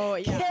 So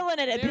he's killing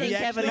it at being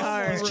Kevin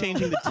Hart. He's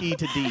changing the T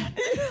to D.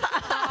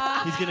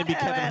 He's going to be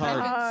Kevin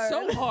Hart.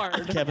 So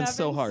hard. Kevin's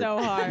so hard. So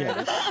hard.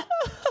 Yeah.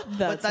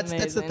 But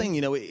that's the thing,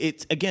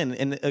 it's again,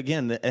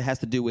 it has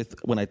to do with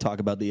when I talk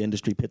about the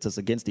industry pits us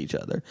against each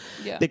other.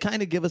 Yeah. They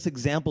kind of give us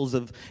examples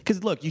of,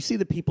 because look, you see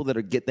the people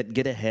that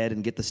get ahead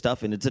and get the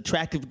stuff, and it's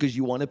attractive because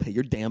you want to pay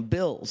your damn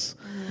bills.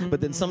 Mm-hmm.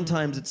 But then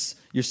sometimes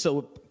you're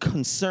so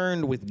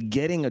concerned with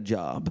getting a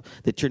job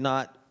that you're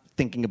not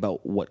thinking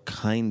about what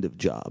kind of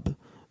job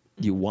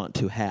you want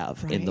to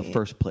have in the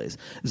first place.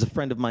 There's a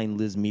friend of mine,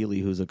 Liz Mealy,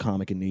 who's a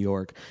comic in New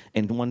York,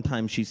 and one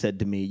time she said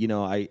to me,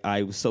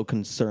 I was so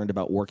concerned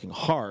about working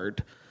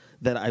hard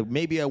that I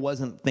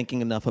wasn't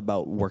thinking enough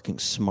about working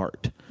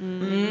smart.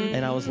 Mm-hmm.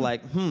 And I was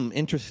like,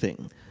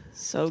 interesting.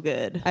 So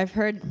good. I've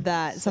heard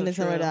that something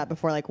similar to that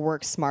before, like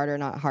work smarter,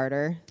 not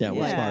harder. Yeah,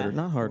 work smarter,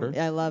 not harder.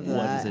 I love that.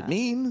 What does it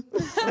mean?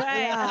 Well,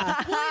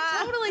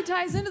 it totally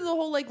ties into the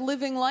whole like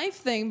living life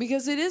thing,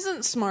 because it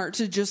isn't smart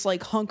to just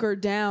like hunker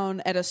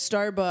down at a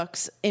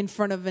Starbucks in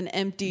front of an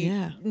empty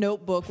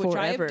notebook, which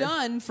I have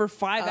done for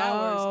 5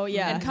 hours,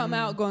 and come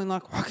out going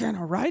like, I can't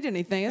write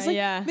anything. It's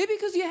like, maybe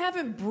because you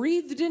haven't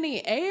breathed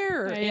any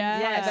air in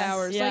 5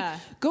 hours. Like,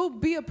 go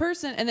be a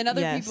person. And then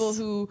other people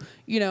who,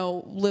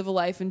 live a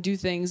life and do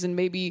things and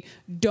maybe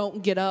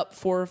don't get up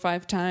 4 or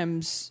 5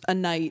 times a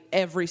night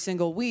every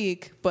single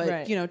week,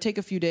 but take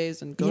a few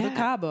days and go to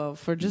Cabo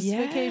for just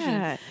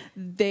vacation.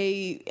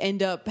 They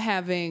end up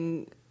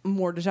having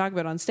more to talk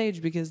about on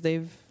stage because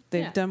they've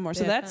done more.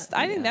 So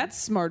I think that's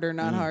smarter,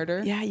 not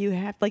harder. Yeah, you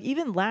have, like,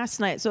 even last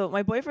night. So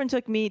my boyfriend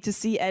took me to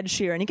see Ed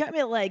Sheeran. He got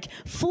me like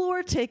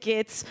floor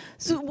tickets.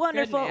 So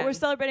wonderful. We're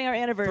celebrating our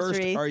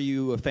anniversary. First, are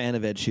you a fan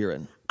of Ed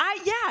Sheeran?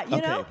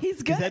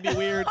 He's good. That'd be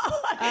weird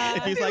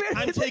if he's like,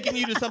 I'm taking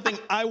you to something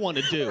I want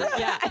to do.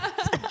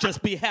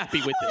 Just be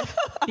happy with it.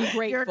 Be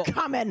grateful. You're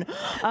coming.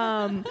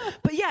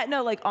 But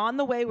like on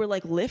the way, we're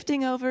like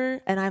lifting over,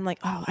 and I'm like,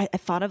 I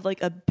thought of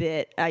like a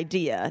bit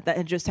idea that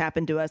had just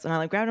happened to us, and I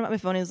like grabbed him at my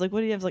phone. And he was like, what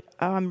do you have? I was like,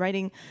 I'm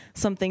writing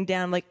something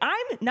down. I'm like,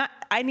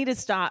 I need to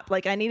stop.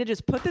 Like, I need to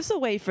just put this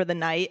away for the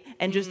night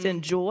and just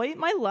enjoy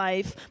my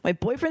life. My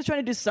boyfriend's trying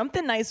to do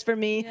something nice for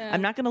me.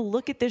 I'm not going to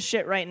look at this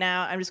shit right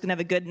now. I'm just going to have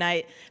a good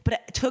night. But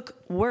it took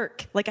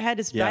work. Like, I had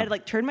to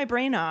like turn my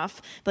brain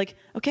off. Like,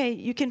 okay,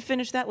 you can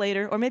finish that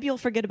later, or maybe you'll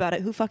forget about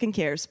it. Who fucking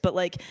cares? But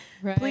like,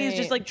 please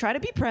just like try to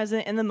be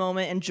present in the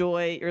moment.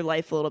 Enjoy your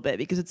life a little bit,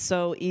 because it's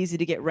so easy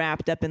to get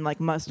wrapped up in like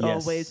must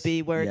always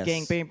be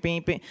working.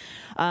 But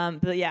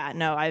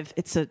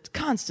it's a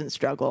constant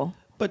struggle.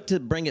 But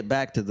to bring it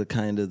back to the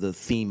kind of the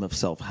theme of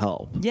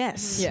self-help.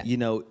 Yes. Yeah.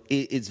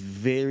 It's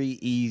very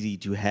easy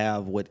to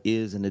have what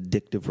is an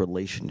addictive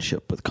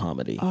relationship with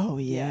comedy. Oh,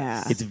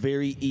 yeah. It's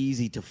very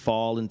easy to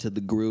fall into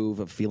the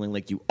groove of feeling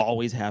like you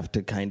always have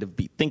to kind of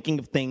be thinking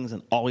of things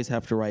and always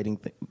have to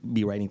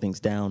be writing things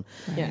down.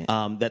 Yeah.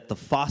 That the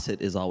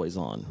faucet is always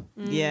on.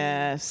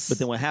 Yes. But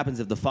then what happens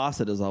if the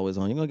faucet is always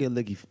on? You're gonna get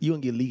leaky. You're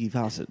gonna get leaky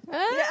faucet.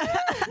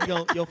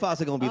 Your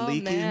faucet gonna be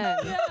leaky. Man.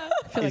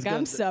 I feel like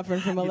I'm suffering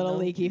from a little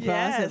leaky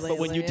faucet. But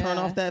when you turn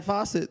off that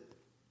faucet,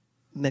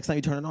 next time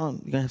you turn it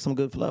on, you're gonna have some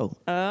good flow.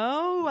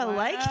 Oh, I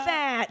like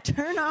that.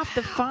 Turn off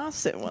the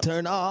faucet.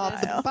 Turn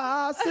off the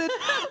faucet.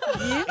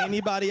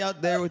 Anybody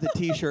out there with a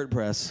t-shirt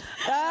press?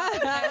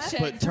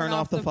 But turn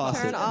off the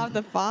faucet. Turn off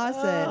the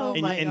faucet. Oh,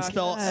 and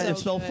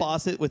spell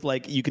faucet with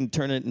like, you can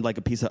turn it in like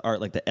a piece of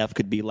art. Like the F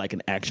could be like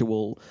an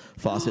actual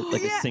faucet,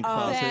 like a sink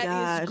faucet.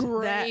 That is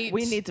great.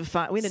 We need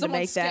to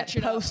make that.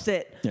 Post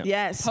it. Yeah.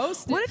 Yes.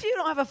 Post it. What if you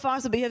don't have a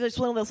faucet, but you have just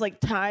one of those like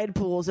tide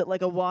pools at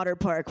like a water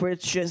park where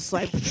it's just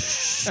like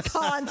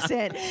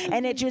constant,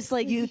 and it just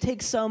like you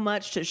take so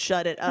much to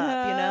shut it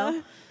up,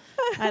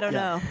 I don't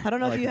know. I don't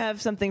know if you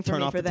have something for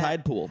me for that. Turn off the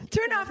tide pool.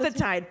 Turn off the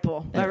tide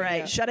pool. All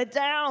right. Shut it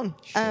down.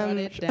 Shut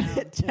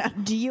it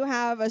down. Do you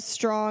have a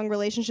strong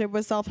relationship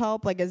with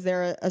self-help? Like, is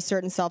there a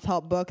certain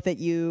self-help book that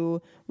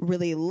you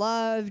really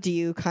love? Do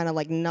you kind of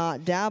like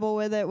not dabble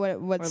with it?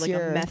 What's or like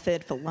your a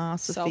method,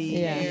 philosophy?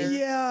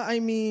 Yeah, I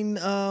mean,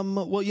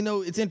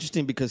 it's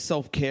interesting because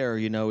self-care,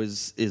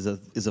 is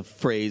a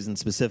phrase in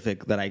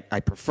specific that I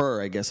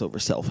prefer, I guess, over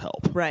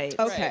self-help. Right.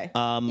 Okay.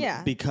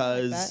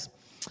 Because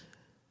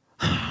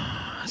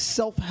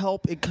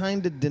self-help, it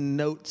kind of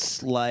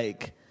denotes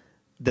like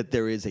that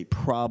there is a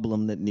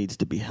problem that needs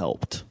to be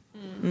helped.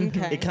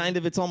 Okay.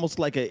 It's almost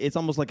like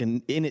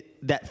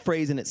that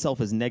phrase in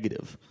itself is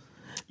negative.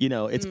 You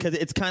know, it's because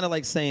it's kind of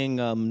like saying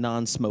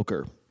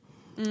non-smoker.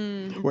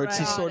 Where it's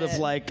just sort of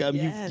like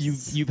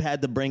you've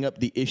had to bring up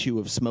the issue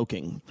of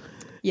smoking.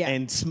 Yeah.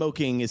 And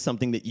smoking is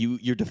something that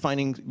you're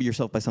defining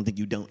yourself by something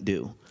you don't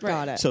do.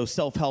 Got it. So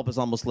self-help is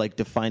almost like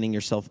defining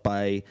yourself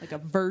by... Like a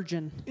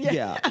virgin.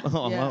 Yeah.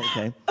 Oh,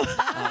 okay.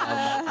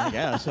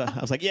 Yeah. So I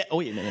was like, yeah, oh,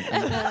 wait a minute.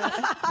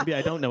 Maybe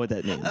I don't know what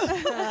that means.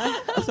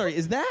 I'm sorry,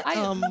 is that... I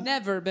have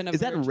never been a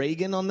Is virgin. that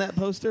Reagan on that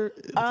poster?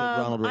 It's like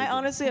Ronald Reagan. I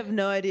honestly have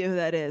no idea who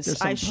that is. There's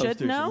some I should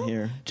posters in know.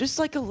 here. Just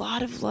like a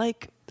lot of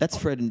like... That's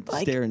Fred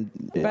Astaire and...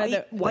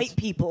 White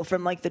people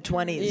from like the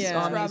 20s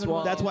on these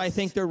walls. That's why I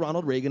think they're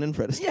Ronald Reagan and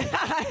Fred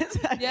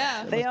Astaire.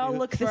 Yeah. They all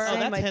look the same.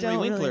 That's I Henry don't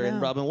Winkler really and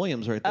know. Robin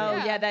Williams right there.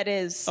 Oh, yeah, that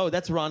is. Oh,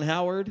 that's Ron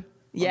Howard.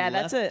 Yeah, on the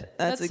that's left. it.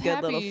 That's a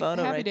good little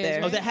photo Happy right Days, there.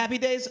 right? Oh, is that Happy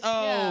Days?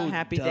 Oh, Yeah.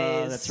 Happy duh,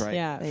 Days. That's right.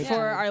 Yeah. For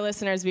our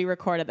listeners, we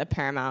record at the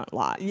Paramount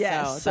lot.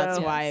 Yes, So that's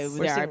so why we're there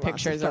are seeing lots of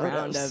pictures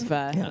around photos. of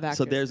actors.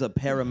 So there's a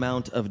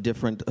paramount of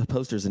different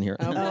posters in here.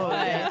 Oh, boy.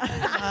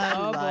 I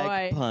Oh,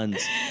 like boy.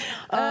 puns.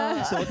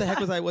 So what the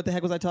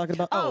heck was I talking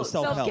about? Oh,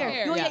 self-help.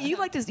 self-care. Well, yeah, Yeah. you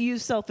like to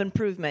use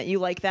self-improvement. You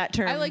like that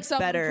term I like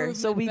better. self-improvement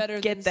So we better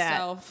get than that.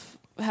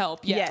 self-help.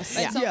 Yes.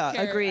 And Yeah.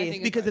 self-care, Agreed. I think,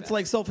 is Because my it's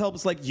like self-help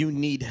is like you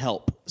need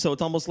help. So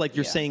it's almost like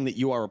you're saying that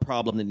you are a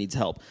problem that needs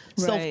help.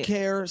 Right.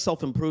 Self-care,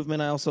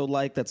 self-improvement I also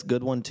like. That's a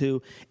good one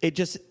too.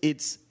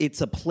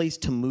 It's a place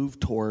to move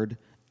toward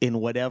in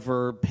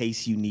whatever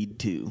pace you need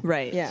to.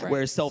 Right. Yeah.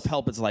 Whereas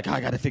self-help is like,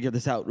 I got to figure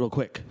this out real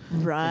quick.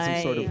 Right. In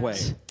some sort of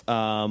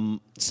way.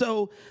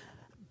 So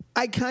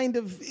I kind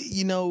of,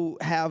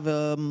 have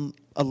a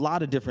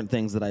lot of different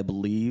things that I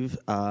believe.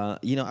 I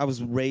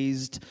was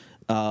raised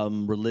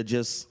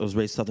religious. I was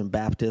raised Southern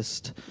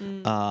Baptist.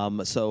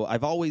 So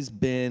I've always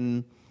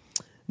been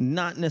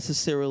not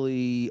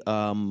necessarily,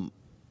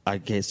 I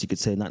guess you could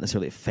say, not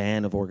necessarily a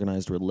fan of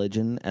organized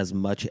religion as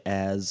much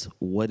as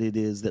what it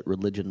is that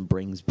religion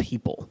brings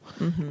people.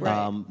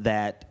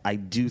 That I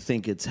do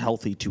think it's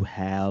healthy to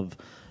have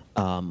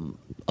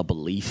a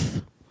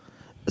belief,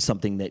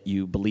 something that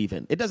you believe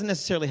in. It doesn't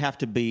necessarily have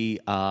to be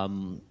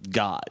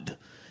God.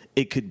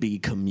 It could be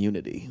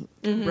community.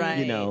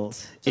 Right.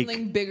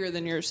 something bigger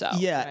than yourself.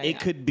 Yeah, right? it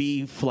could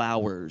be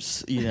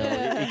flowers.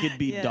 It could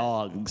be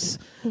dogs.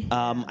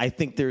 I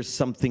think there's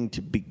something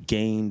to be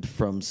gained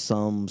from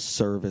some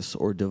service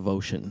or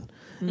devotion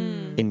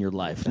in your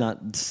life.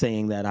 Not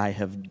saying that I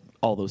have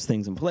all those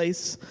things in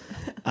place.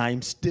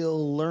 I'm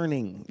still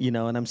learning,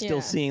 and I'm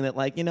still seeing that,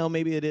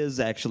 maybe it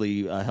is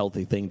actually a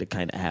healthy thing to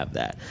kind of have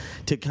that,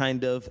 to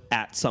kind of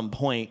at some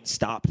point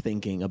stop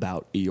thinking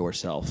about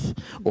yourself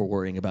or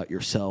worrying about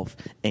yourself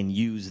and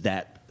use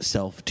that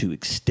self to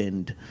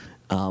extend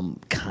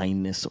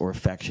kindness or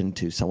affection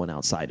to someone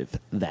outside of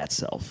that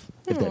self,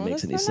 if that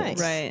makes any sense.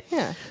 Nice. Right.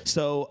 Yeah.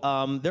 So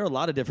there are a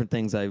lot of different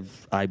things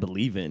I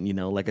believe in.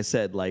 Like I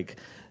said, I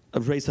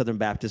was raised Southern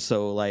Baptist,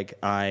 so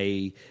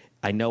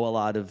I know a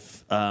lot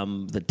of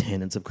the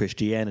tenets of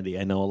Christianity.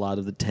 I know a lot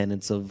of the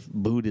tenets of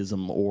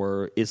Buddhism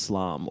or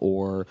Islam,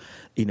 or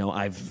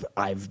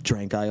I've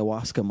drank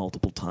ayahuasca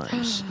multiple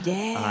times.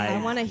 I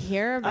want to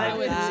hear about I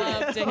would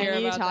that. love to hear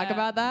Can you about talk that.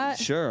 about that?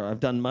 Sure, I've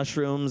done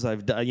mushrooms.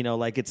 I've done,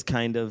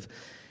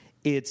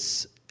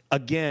 it's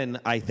again.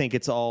 I think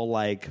it's all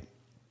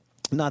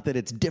not that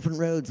it's different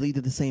roads lead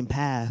to the same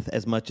path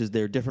as much as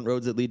they're different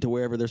roads that lead to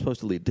wherever they're supposed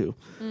to lead to.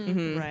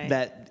 Right.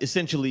 That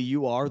essentially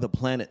you are the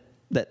planet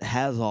that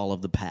has all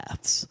of the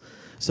paths.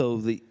 So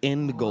the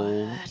end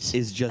goal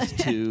is just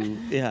to,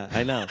 yeah,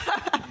 I know.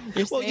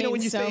 You're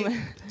when you say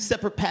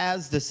separate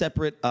paths to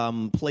separate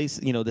place,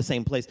 the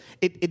same place,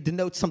 it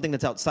denotes something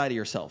that's outside of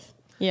yourself.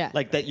 Yeah.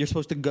 Like that you're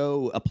supposed to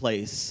go a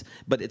place,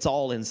 but it's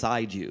all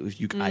inside you,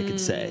 I could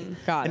say.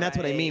 Got and it. that's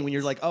what I mean when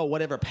you're like, oh,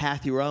 whatever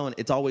path you're on,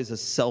 it's always a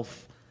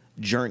self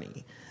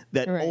journey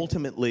that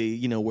ultimately,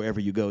 wherever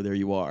you go, there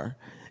you are.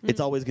 It's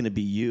always going to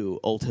be you.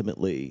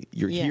 Ultimately,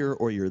 you're here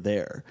or you're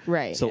there.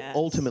 Right. So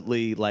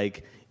ultimately,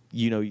 like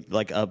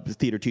a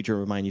theater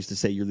teacher of mine used to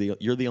say,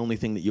 you're the only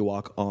thing that you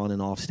walk on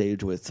and off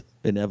stage with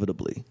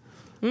inevitably.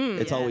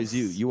 It's always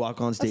you. You walk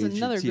on stage. That's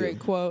another it's you. great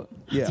quote.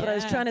 Yeah. That's what I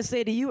was trying to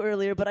say to you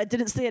earlier, but I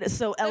didn't say it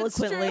so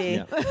eloquently.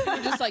 You're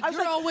just like,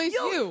 you're always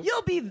you.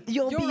 You'll be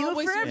you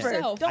always forever.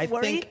 yourself. Don't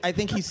worry. I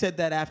think he said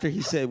that after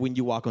he said, when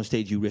you walk on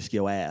stage, you risk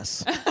your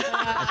ass.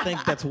 I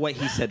think that's what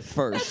he said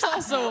first. It's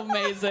also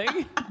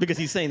amazing. Because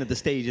he's saying that the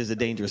stage is a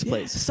dangerous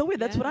place. So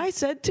weird. That's what I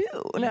said too.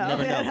 No. You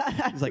never know.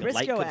 He's like, Risk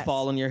light your could ass.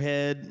 fall on your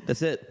head.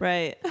 That's it.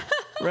 Right.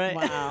 Right.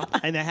 Wow.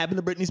 And that happened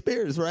to Britney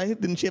Spears, right?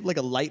 Didn't she have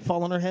a light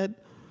fall on her head?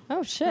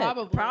 Oh, shit.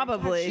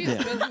 Probably. God,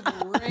 she's been through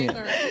the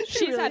ringer.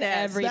 She's had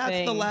has. everything.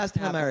 That's the last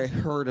time I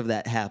heard of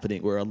that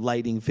happening, where a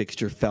lighting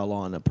fixture fell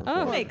on a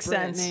performer. Makes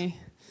sense. Brittany.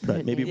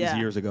 But maybe it was Yeah.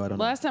 years ago. I don't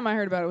know. Last time I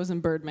heard about it was in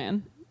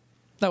Birdman.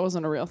 That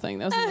wasn't a real thing.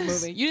 That was in the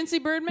movie. You didn't see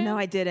Birdman? No,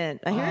 I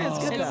didn't. I hear it's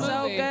good. It's though.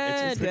 so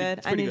good. It's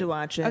good. I need to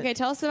watch it. Okay,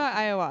 tell us about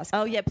ayahuasca.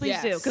 Oh yeah, please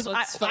Yes, do. Because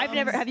let's I've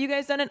never. Have you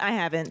guys done it? I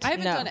haven't. I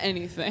haven't No. done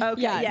anything.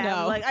 Okay. Yeah,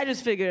 no. Like I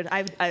just figured.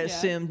 I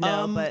assumed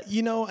no, but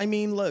You know, I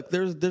mean, look,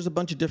 there's a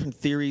bunch of different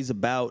theories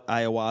about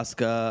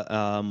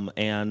ayahuasca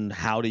and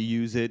how to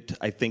use it.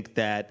 I think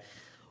that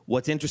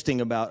what's interesting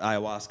about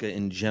ayahuasca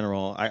in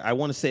general, I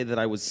want to say that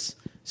I was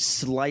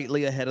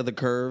slightly ahead of the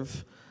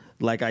curve.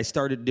 Like I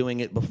started doing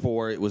it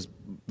before it was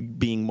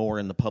being more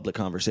in the public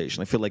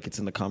conversation. I feel like it's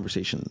in the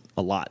conversation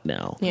a lot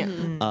now. Yeah.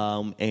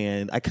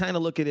 And I kind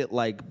of look at it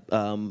like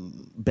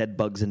bed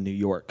bugs in New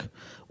York,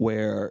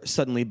 where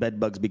suddenly bed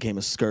bugs became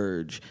a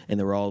scourge, and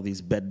there were all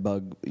these bed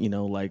bug,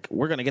 like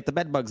we're going to get the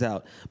bed bugs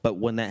out. But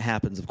when that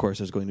happens, of course,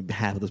 there's going to be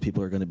half of those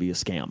people are going to be a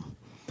scam.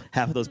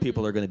 Half of those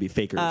people are going to be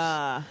fakers.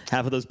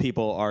 Half of those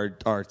people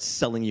are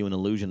selling you an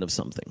illusion of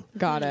something.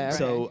 Got it.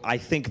 So I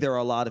think there are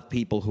a lot of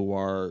people who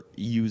are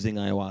using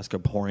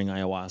ayahuasca, pouring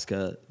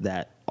ayahuasca,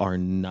 that are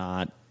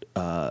not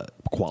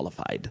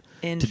qualified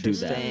to do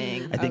that.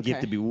 I think you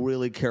have to be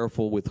really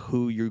careful with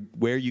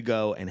where you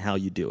go and how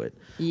you do it.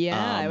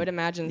 Yeah, I would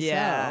imagine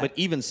so. But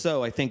even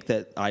so, I think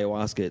that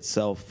ayahuasca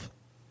itself,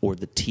 or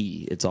the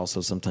tea, it's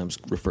also sometimes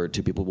referred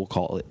to, people will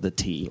call it the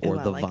tea or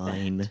the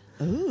vine.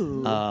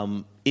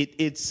 Ooh.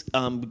 It's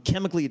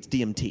chemically it's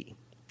DMT.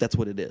 That's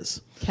what it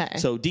is. Okay.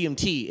 So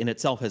DMT in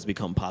itself has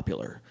become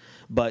popular.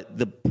 But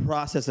the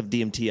process of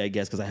DMT, I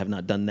guess, because I have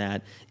not done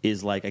that,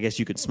 is like, I guess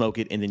you could smoke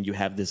it and then you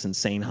have this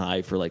insane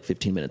high for like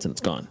 15 minutes and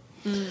it's gone.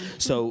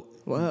 So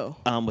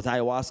with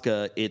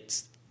ayahuasca,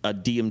 it's a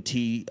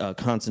DMT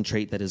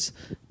concentrate that is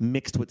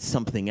mixed with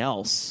something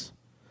else.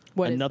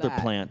 What is Another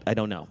that? plant. I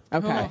don't know.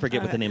 Okay. I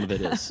forget what the name of it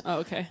is. Oh,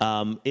 okay.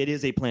 It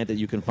is a plant that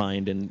you can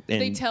find. And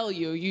They tell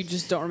you. You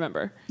just don't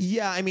remember.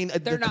 yeah, I mean,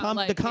 They're not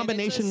like, the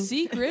combination. it's a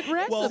secret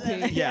recipe. Well,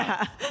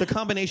 yeah. The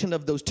combination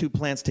of those two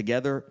plants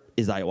together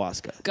is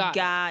ayahuasca.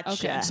 Gotcha.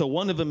 Okay. So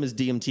one of them is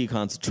DMT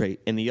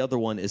concentrate, and the other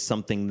one is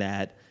something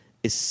that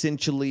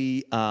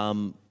essentially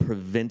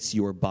prevents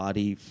your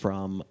body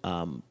from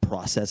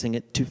processing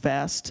it too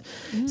fast.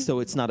 So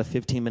it's not a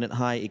 15-minute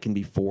high. It can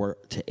be 4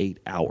 to 8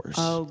 hours.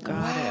 Oh,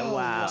 got it.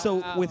 Wow. So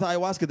with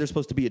ayahuasca, there's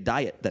supposed to be a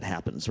diet that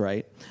happens,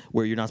 right?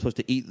 Where you're not supposed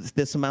to eat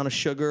this amount of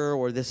sugar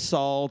or this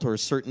salt or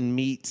certain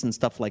meats and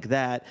stuff like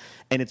that.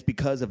 And it's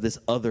because of this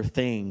other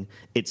thing.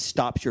 It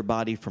stops your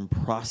body from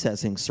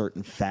processing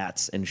certain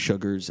fats and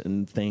sugars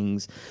and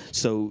things.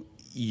 So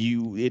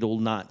it'll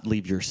not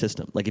leave your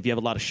system. Like if you have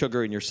a lot of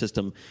sugar in your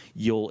system,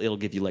 it'll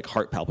give you like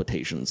heart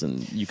palpitations,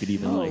 and you could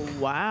even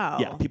wow.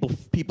 Yeah,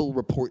 people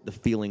report the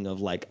feeling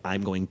of like,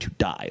 I'm going to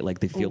die. Like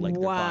they feel like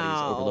their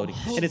body's overloading.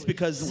 And it's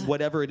because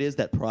whatever it is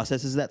that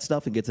processes that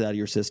stuff and gets it out of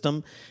your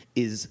system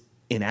is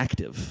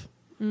inactive.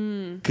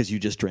 Because you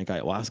just drank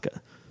ayahuasca.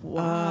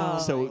 Wow.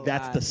 So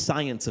that's the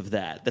science of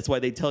that. That's why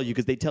they tell you,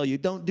 because they tell you,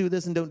 don't do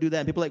this and don't do that.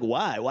 And people are like,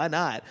 why? Why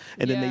not?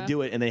 And then they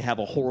do it, and they have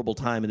a horrible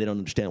time, and they don't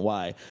understand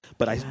why.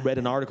 But I read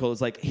an article.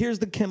 It's like, here's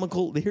the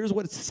chemical. Here's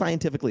what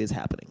scientifically is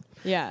happening.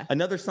 Yeah.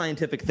 Another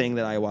scientific thing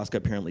that ayahuasca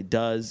apparently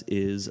does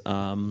is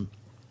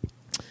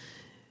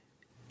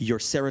your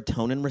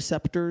serotonin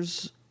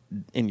receptors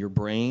in your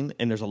brain,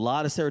 and there's a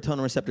lot of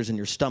serotonin receptors in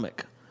your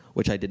stomach,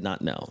 which I did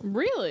not know.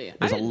 Really?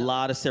 There's a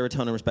lot of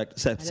serotonin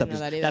receptors.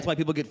 That's why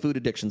people get food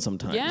addiction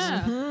sometimes.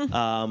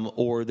 Yeah.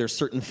 Or there's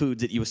certain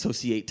foods that you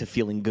associate to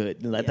feeling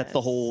good. That's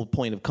the whole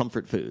point of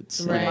comfort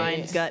foods. Right.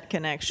 Mind-gut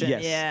connection.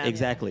 Yes, yeah.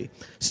 exactly.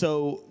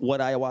 So what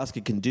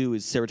ayahuasca can do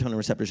is serotonin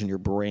receptors in your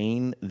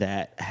brain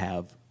that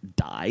have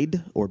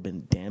died or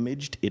been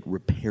damaged, it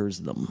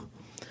repairs them.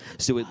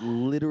 So it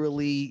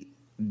literally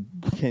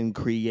can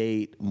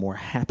create more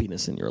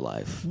happiness in your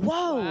life.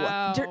 Whoa.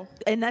 Wow.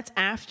 And that's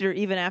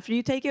even after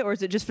you take it, or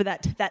is it just for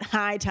that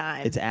high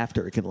time? It's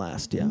after. It can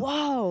last, yeah.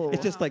 Whoa.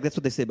 It's just like, that's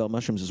what they say about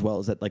mushrooms as well,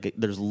 is that like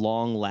there's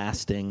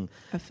long-lasting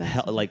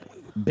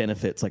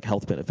benefits, like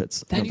health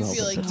benefits. And you mental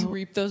feel health like benefits. you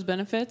reap those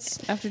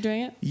benefits after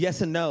doing it?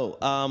 Yes and no.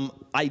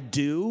 I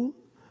do,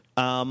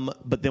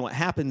 but then what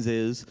happens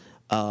is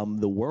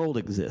the world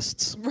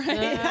exists.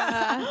 Right.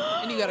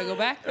 And you got to go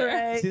back there.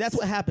 Right. See, that's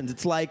what happens.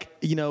 It's like,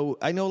 I know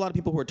a lot of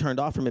people who are turned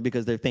off from it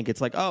because they think it's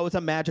like, oh, it's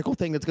a magical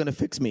thing that's going to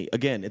fix me.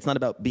 Again, it's not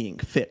about being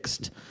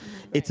fixed.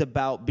 It's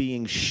about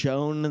being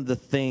shown the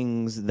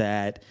things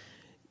that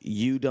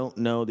you don't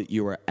know that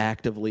you are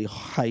actively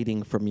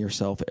hiding from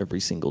yourself every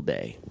single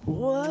day.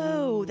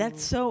 Whoa,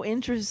 that's so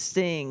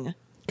interesting.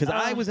 Because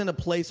I was in a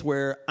place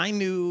where I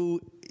knew,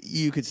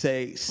 you could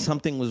say,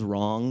 something was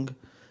wrong,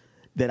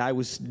 that I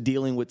was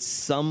dealing with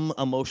some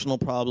emotional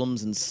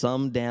problems and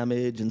some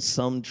damage and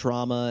some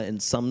trauma and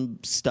some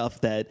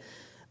stuff that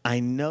I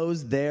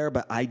know's there,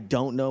 but I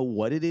don't know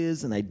what it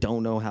is and I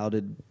don't know how to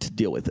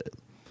deal with it.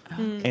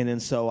 And then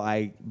so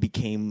I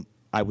became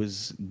I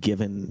was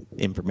given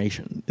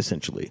information,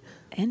 essentially.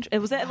 And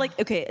was that like,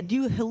 okay, do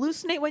you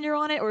hallucinate when you're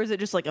on it, or is it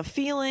just like a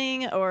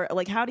feeling, or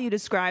like how do you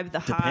describe the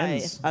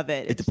high of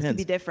it? It depends. Can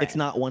be different. It's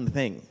not one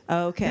thing.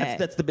 Okay.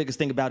 That's the biggest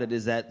thing about it,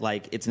 is that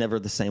like it's never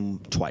the same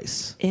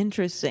twice.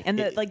 Interesting. And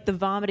the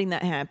vomiting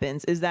that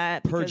happens, is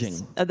that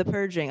Purging. Of the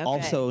purging. Okay.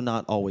 Also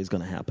not always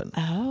going to happen.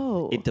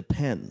 Oh. It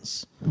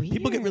depends.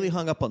 People get really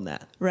hung up on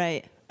that.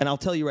 Right. And I'll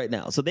tell you right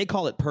now. So they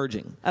call it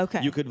purging.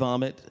 Okay. You could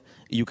vomit.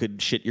 You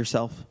could shit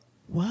yourself.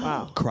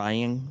 Wow.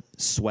 Crying,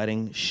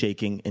 sweating,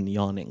 shaking, and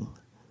yawning.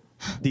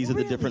 These are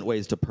the different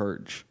ways to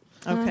purge.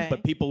 Okay.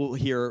 But people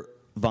hear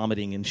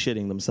vomiting and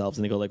shitting themselves,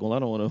 and they go like, well, I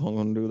don't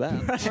want to do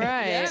that.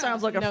 Right.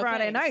 Sounds like a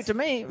Friday night to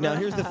me. Now,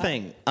 here's the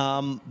thing.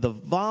 The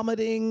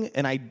vomiting,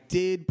 and I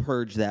did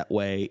purge that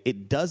way,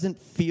 it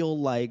doesn't feel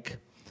like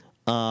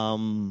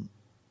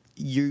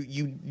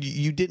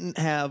you didn't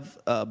have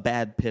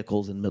bad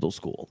pickles in middle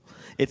school.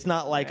 It's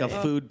not like a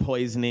food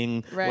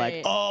poisoning,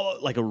 like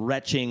a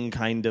retching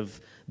kind of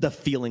the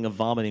feeling of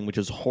vomiting, which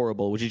is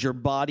horrible, which is your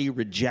body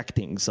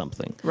rejecting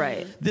something.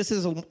 Right. This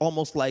is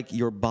almost like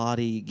your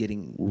body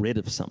getting rid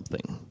of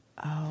something.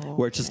 Oh,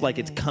 where it's just like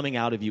it's coming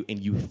out of you and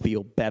you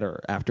feel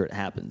better after it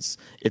happens.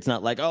 It's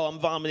not like, oh, I'm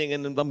vomiting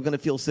and I'm going to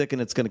feel sick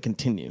and it's going to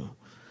continue.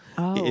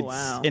 Oh,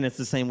 wow. And it's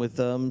the same with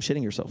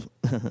shitting yourself.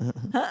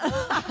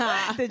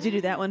 Did you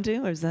do that one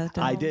too, or is that?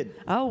 I did.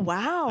 Oh,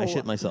 wow. I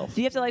shit myself.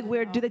 Do you have to like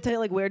wear? Do they tell you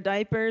like wear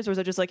diapers, or is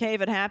it just like, hey,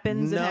 if it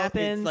happens, it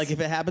happens? It's like if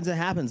it happens, it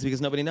happens,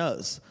 because nobody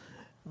knows.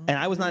 And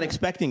I was not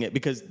expecting it,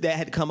 because that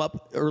had come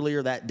up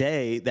earlier that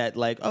day that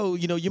like, oh,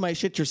 you might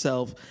shit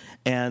yourself.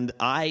 And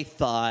I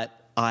thought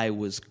I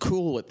was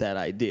cool with that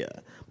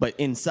idea. But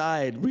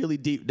inside, really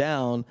deep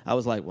down, I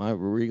was like, well, I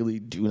really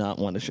do not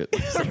want to shit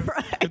myself.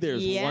 Right. If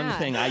there's one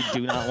thing I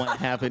do not want to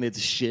happen, it's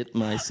shit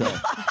myself.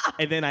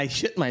 And then I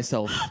shit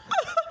myself.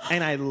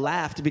 And I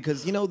laughed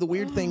because, the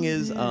weird thing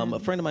is, a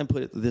friend of mine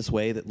put it this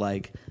way, that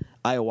like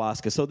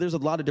ayahuasca, so there's a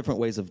lot of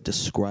different ways of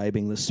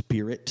describing the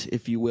spirit,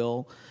 if you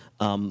will.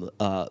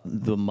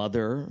 The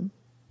mother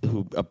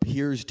who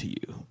appears to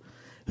you,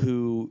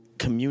 who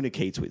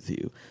communicates with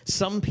you.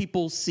 Some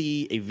people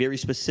see a very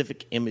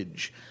specific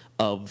image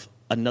of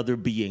another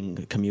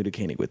being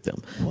communicating with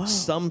them. Wow.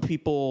 Some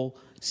people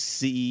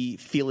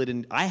feel it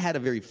in. I had a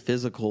very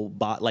physical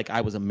body, like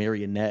I was a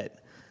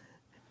marionette.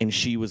 And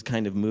she was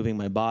kind of moving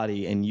my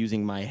body and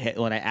using my head.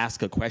 When I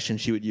asked a question,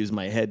 she would use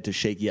my head to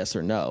shake yes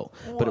or no.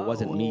 Whoa. But it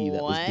wasn't me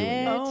that was doing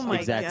it. Oh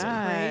my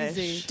gosh.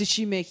 Crazy. Did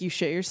she make you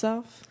shit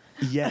yourself?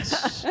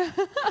 Yes.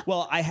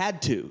 Well, I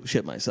had to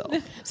shit myself.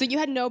 So you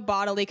had no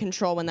bodily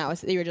control when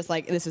you were just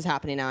like, this is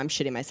happening now, I'm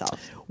shitting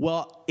myself.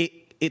 Well,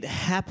 it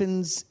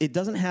happens. It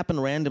doesn't happen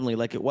randomly.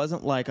 Like, it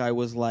wasn't like I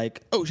was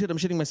like, oh shit, I'm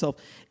shitting myself.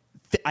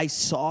 I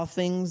saw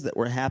things that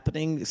were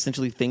happening,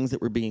 essentially things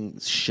that were being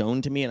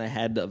shown to me, and I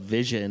had a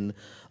vision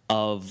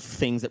of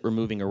things that were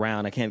moving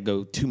around. I can't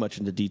go too much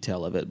into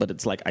detail of it, but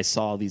it's like I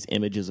saw these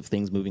images of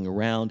things moving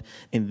around,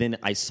 and then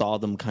I saw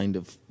them kind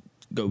of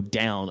go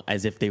down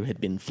as if they had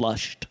been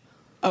flushed.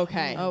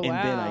 Okay. Oh, wow. And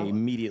then I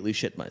immediately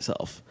shit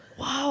myself.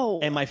 Wow.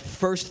 And my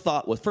first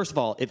thought was, first of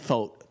all, it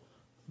felt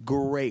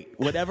great.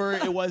 Whatever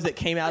it was that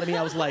came out of me,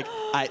 I was like,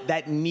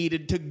 that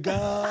needed to go.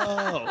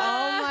 Oh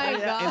my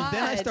God. And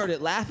then I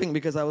started laughing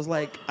because I was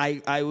like,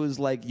 I was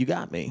like, you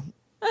got me.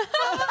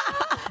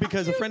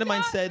 Because a friend of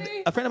mine said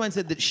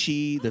that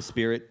the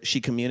spirit,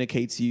 she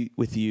communicates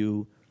with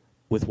you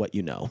with what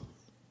you know.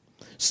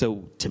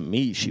 So to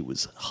me, she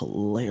was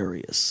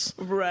hilarious.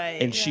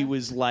 Right. And she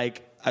was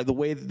like, the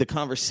way the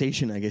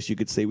conversation, I guess you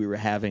could say we were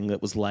having,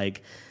 that was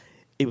like,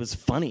 it was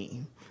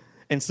funny.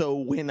 And so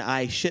when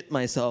I shit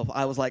myself,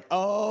 I was like,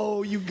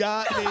 oh, you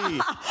got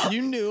me.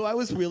 You knew I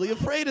was really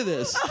afraid of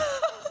this.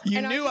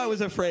 You knew I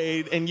was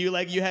afraid, and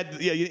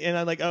and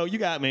I'm like, oh, you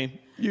got me.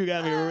 You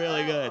got me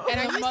really good. And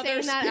are you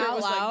saying that out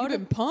loud?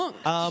 You've been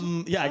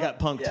punked. Yeah, I got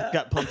punked. Yeah.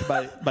 Got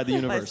punked by the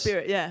universe. My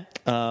spirit, yeah.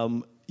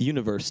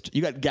 Universed.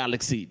 You got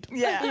galaxied.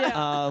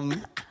 Yeah.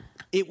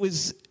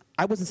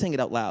 I wasn't saying it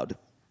out loud.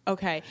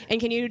 Okay. And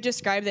can you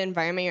describe the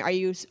environment? Are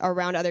you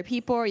around other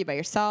people? Are you by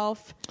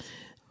yourself?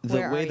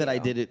 The way that I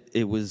did it,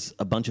 it was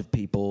a bunch of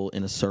people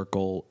in a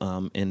circle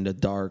in the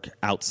dark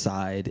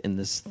outside in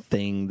this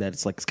thing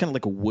it's kind of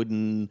like a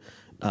wooden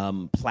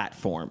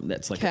platform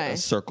that's like a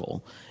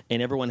circle.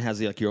 And everyone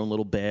has like your own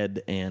little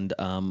bed, and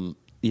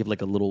you have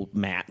like a little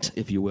mat,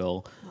 if you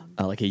will,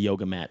 like a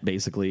yoga mat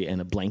basically,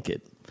 and a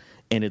blanket.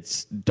 And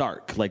it's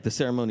dark. Like the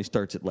ceremony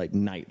starts at like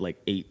night, like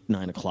 8,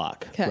 9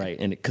 o'clock, right?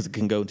 And because it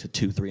can go into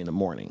 2, 3 in the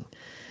morning.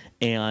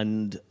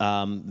 And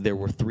there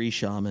were 3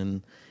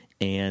 shaman,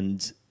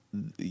 and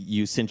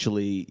you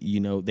essentially,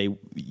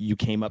 you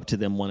came up to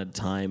them one at a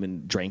time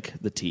and drank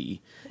the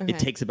tea. Okay. It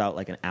takes about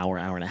like an hour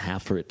and a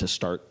half for it to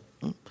start.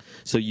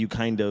 So you're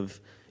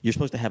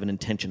supposed to have an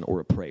intention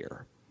or a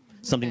prayer,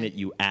 something that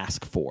you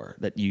ask for,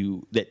 that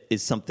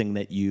is something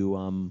that you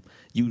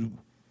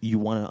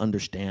want to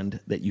understand,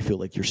 that you feel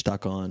like you're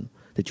stuck on,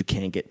 that you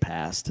can't get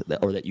past,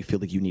 or that you feel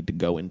like you need to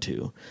go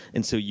into.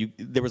 And so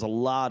there was a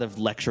lot of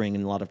lecturing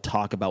and a lot of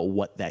talk about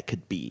what that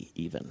could be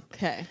even.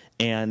 Okay.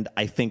 And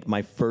I think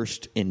my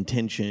first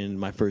intention,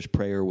 my first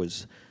prayer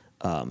was,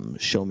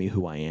 show me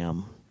who I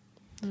am,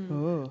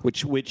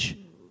 which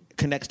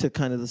connects to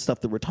kind of the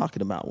stuff that we're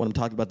talking about when I'm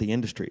talking about the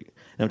industry.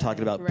 And I'm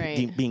talking about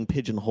being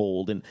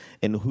pigeonholed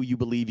and who you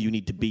believe you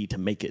need to be to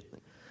make it.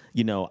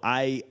 You know,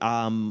 I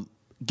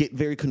get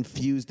very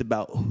confused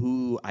about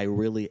who I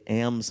really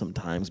am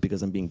sometimes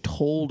because I'm being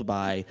told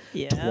by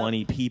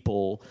 20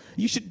 people,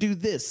 you should do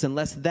this and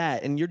less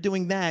that, and you're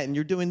doing that, and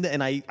you're doing that.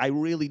 And I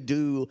really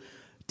do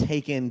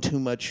take in too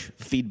much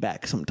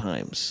feedback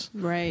sometimes.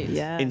 Right.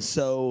 Yeah. And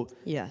so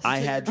I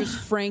had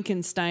just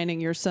Frankensteining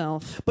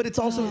yourself. But it's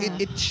also,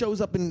 it shows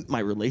up in my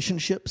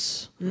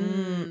relationships.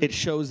 It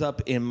shows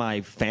up in my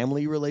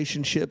family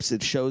relationships.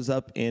 It shows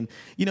up in,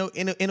 you know,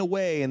 in a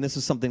way, and this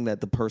is something that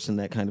the person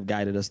that kind of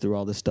guided us through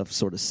all this stuff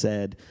sort of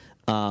said.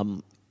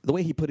 The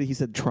way he put it, he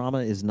said, trauma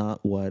is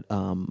not what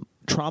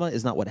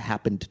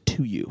happened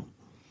to you,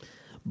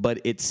 but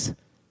it's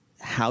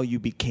how you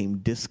became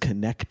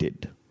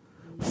disconnected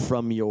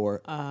from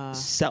your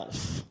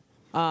self.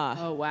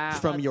 Oh, wow.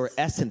 From your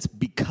essence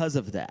because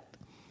of that.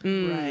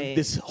 Right.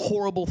 This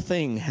horrible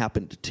thing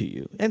happened to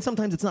you. And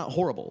sometimes it's not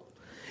horrible.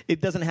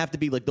 It doesn't have to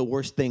be like the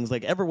worst things.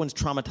 Like everyone's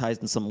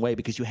traumatized in some way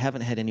because you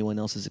haven't had anyone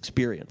else's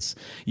experience.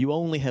 You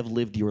only have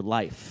lived your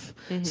life.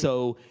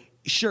 So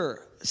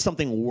sure,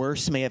 something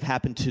worse may have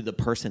happened to the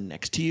person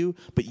next to you,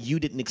 but you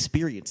didn't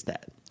experience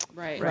that.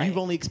 Right. You've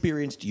only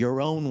experienced your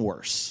own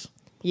worst.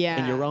 Yeah.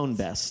 And your own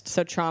best.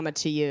 So trauma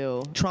to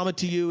you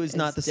is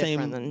not the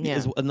same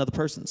as another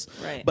person's.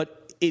 Right.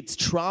 But it's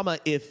trauma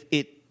if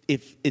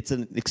it's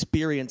an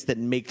experience that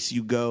makes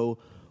you go,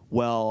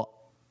 well,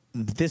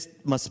 this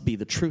must be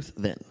the truth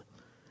then.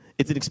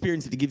 It's an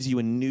experience that gives you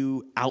a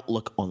new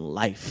outlook on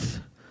life.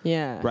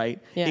 Yeah.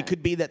 Right? Yeah. It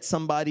could be that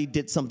somebody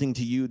did something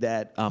to you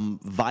that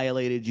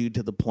violated you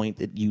to the point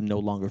that you no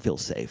longer feel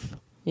safe.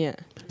 Yeah.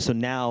 So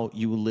now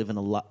you live in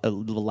a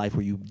life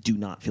where you do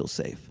not feel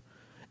safe.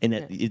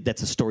 And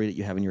that's a story that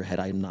you have in your head.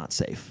 I am not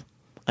safe.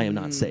 I am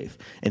not safe.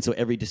 And so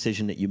every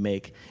decision that you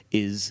make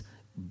is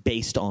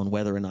based on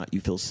whether or not you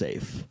feel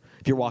safe.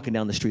 If you're walking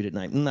down the street at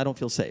night, I don't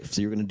feel safe,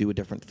 so you're going to do a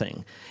different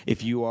thing.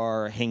 If you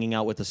are hanging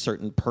out with a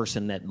certain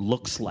person that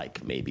looks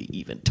like, maybe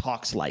even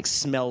talks like,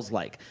 smells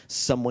like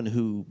someone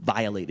who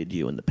violated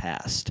you in the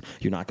past,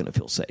 you're not going to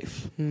feel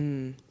safe.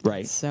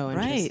 Right? So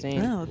interesting.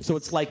 Right. No, So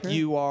it's like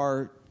you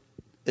are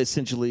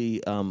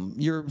essentially,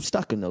 you're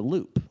stuck in a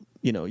loop.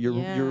 You know,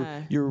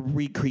 you're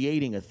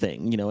recreating a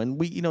thing, you know, and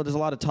there's a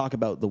lot of talk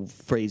about the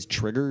phrase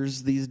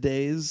triggers these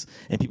days,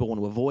 and people want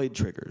to avoid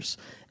triggers.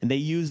 And they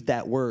used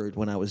that word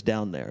when I was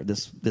down there.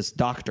 This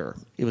doctor,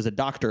 it was a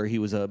doctor. He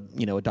was a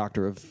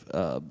doctor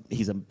of,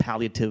 he's a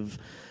palliative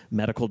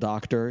medical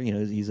doctor. You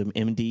know, he's an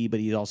MD, but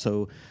he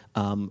also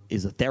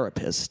is a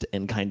therapist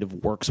and kind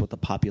of works with a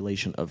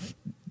population of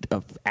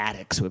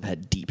addicts who have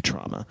had deep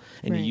trauma.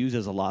 And he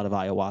uses a lot of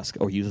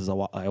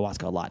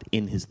ayahuasca a lot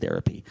in his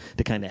therapy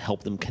to kind of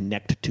help them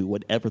connect to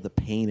whatever the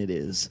pain it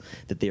is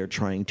that they are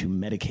trying to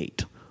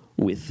medicate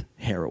with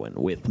heroin,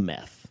 with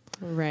meth.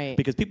 Right.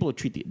 Because people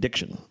treat the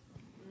addiction,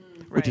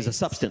 which is a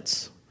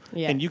substance.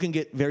 Yeah. And you can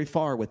get very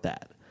far with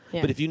that. Yeah.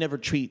 But if you never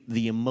treat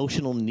the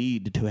emotional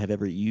need to have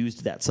ever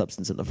used that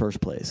substance in the first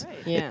place,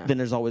 then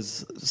there's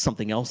always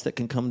something else that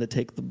can come to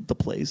take the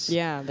place.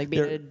 Yeah, like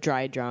being a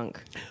dry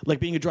drunk. Like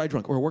being a dry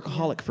drunk or a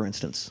workaholic, for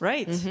instance.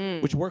 Right.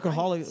 Which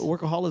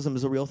workaholism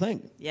is a real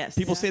thing. Yes.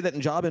 People say that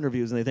in job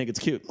interviews and they think it's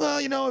cute.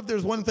 Well, you know, if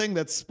there's one thing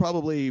that's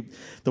probably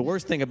the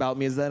worst thing about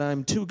me is that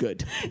I'm too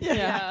good.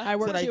 Yeah. I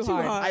work too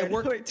hard. I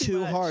work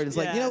too hard. It's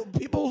like, you know,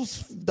 people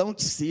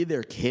don't see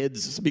their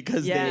kids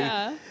because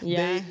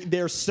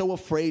they're so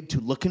afraid to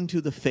look into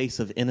the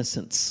face of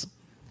innocence.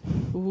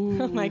 Ooh.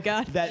 Oh my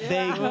God. That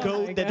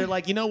they're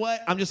like, you know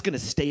what? I'm just going to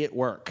stay at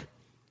work.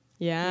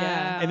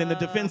 Yeah. And then the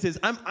defense is,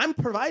 I'm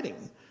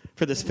providing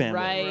for this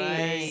family.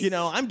 Right. You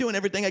know, I'm doing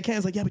everything I can.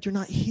 It's like, yeah, but you're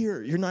not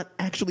here. You're not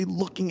actually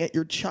looking at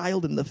your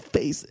child in the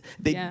face.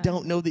 They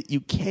don't know that you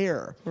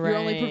care. You're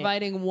only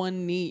providing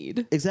one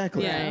need.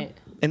 Exactly. Yeah. Right.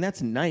 And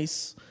that's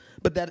nice.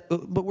 But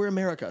we're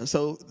America.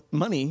 So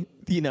money,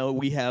 you know,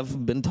 we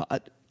have been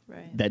taught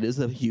that is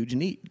a huge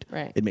need.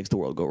 Right. It makes the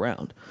world go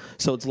round.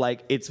 So it's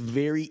like, it's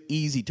very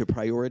easy to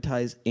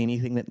prioritize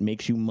anything that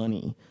makes you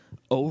money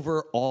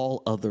over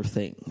all other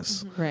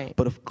things. Right.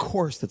 But of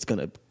course that's going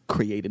to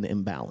create an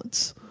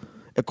imbalance.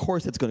 Of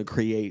course it's going to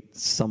create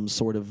some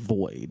sort of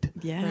void.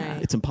 Yeah.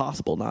 It's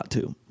impossible not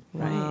to.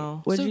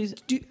 Wow. What So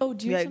did do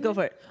you have go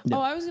for it. Yeah. Oh,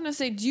 I was going to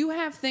say, do you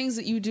have things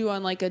that you do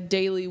on like a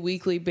daily,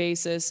 weekly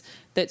basis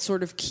that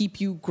sort of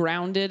keep you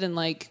grounded and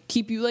like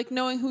keep you like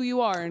knowing who you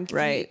are and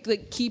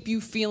like keep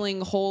you feeling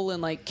whole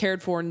and like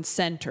cared for and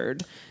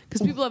centered?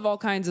 Because people have all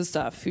kinds of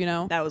stuff, you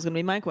know? That was going to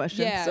be my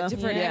question. Yeah, so.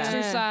 different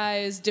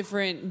exercise,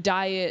 different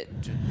diet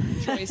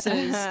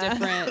choices,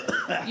 different,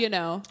 you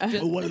know.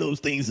 One of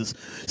those things is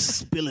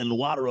spilling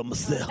water on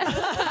myself.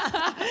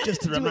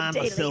 Just to remind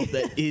myself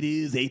that it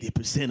is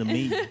 80% of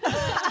me.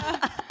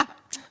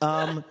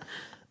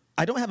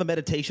 I don't have a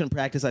meditation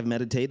practice. I've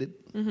meditated.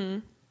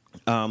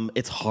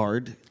 It's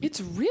hard.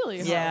 It's really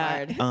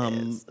hard.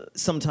 Yeah.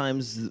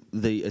 Sometimes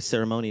the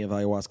ceremony of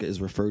ayahuasca is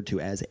referred to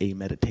as a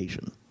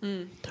meditation,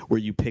 where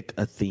you pick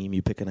a theme,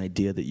 you pick an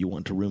idea that you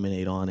want to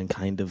ruminate on and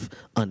kind of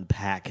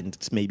unpack and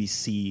maybe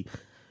see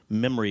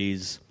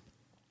memories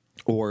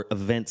or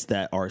events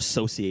that are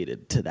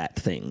associated to that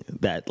thing,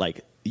 that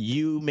like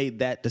you made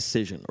that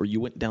decision or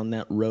you went down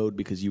that road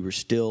because you were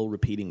still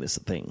repeating this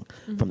thing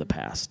from the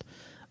past.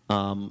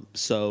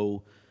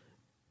 So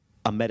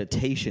a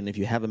meditation, if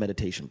you have a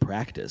meditation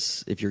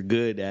practice, if you're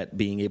good at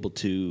being able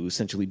to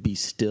essentially be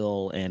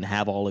still and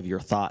have all of your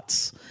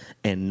thoughts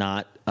and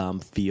not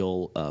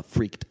feel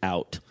freaked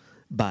out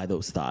by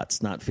those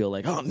thoughts, not feel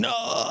like, oh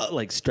no,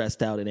 like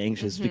stressed out and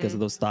anxious because of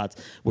those thoughts,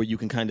 where you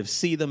can kind of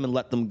see them and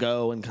let them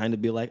go and kind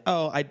of be like,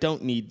 oh, I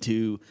don't need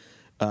to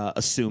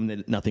assume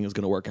that nothing is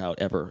going to work out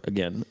ever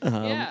again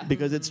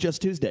because it's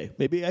just Tuesday.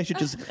 Maybe I should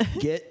just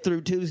get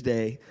through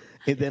Tuesday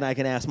and then I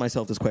can ask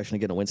myself this question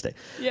again on Wednesday.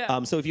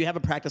 So if you have a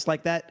practice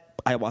like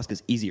that, ayahuasca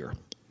is easier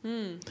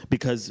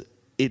because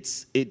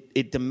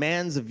it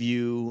demands of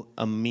you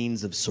a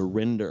means of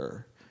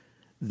surrender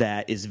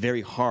that is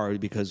very hard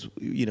because,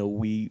 you know,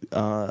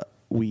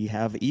 we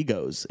have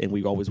egos and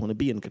we always want to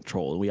be in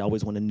control and we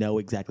always want to know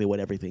exactly what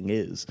everything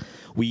is.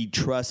 We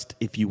trust,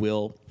 if you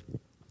will,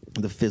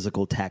 the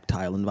physical,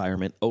 tactile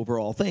environment over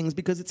all things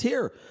because it's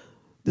here.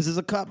 This is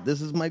a cup.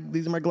 These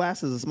are my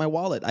glasses. This is my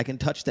wallet. I can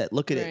touch that.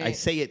 Look at it. I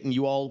say it and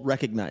you all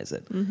recognize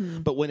it.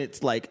 But when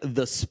it's like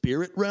the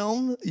spirit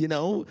realm, you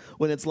know,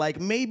 when it's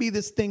like maybe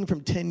this thing from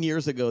 10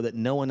 years ago that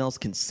no one else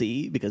can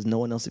see because no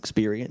one else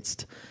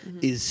experienced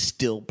is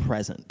still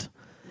present.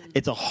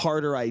 It's a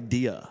harder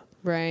idea.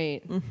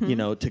 Right. You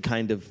know, to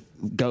kind of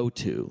go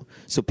to.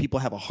 So people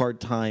have a hard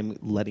time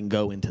letting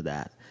go into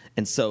that.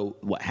 And so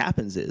what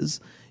happens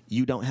is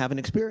you don't have an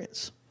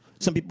experience.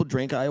 Some people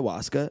drink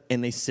ayahuasca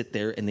and they sit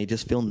there and they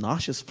just feel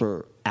nauseous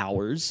for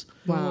hours.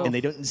 Wow. And they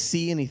don't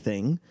see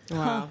anything.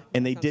 Wow.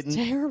 And they Sounds didn't.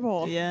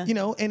 terrible. Yeah. You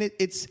know, and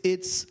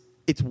it's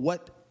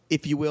what,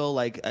 if you will,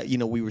 like, you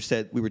know, we were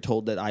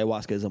told that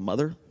ayahuasca is a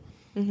mother.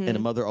 And a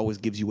mother always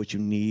gives you what you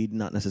need,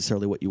 not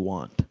necessarily what you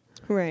want.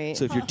 Right.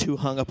 So if you're too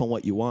hung up on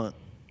what you want,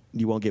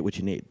 you won't get what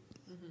you need.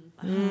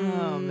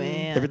 Oh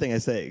man. Everything I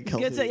say.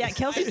 Good. Kelsey, Yeah,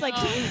 Kelsey's like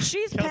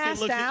she's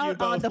passed looks at you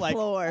out on both the like-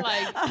 floor.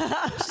 Like,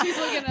 she's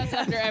looking at us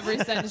after every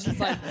sentence. She's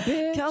like,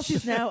 bitch.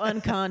 Kelsey's now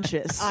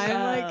unconscious.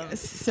 I'm like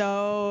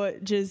so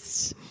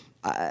just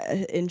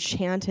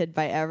enchanted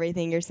by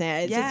everything you're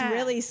saying. It's just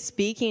really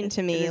speaking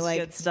to me. It is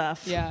like good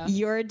stuff. Yeah.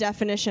 your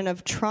definition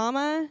of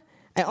trauma.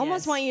 I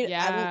almost want you.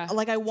 Yeah.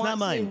 I want. It's not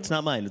mine. It's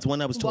not mine. It's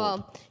one I was told.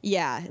 Well,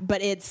 yeah,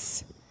 but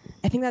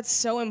I think that's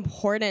so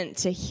important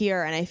to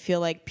hear, and I feel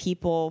like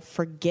people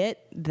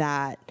forget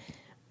that,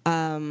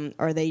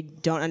 or they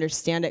don't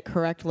understand it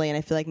correctly, and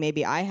I feel like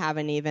maybe I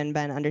haven't even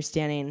been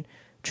understanding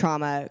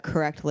trauma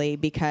correctly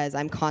because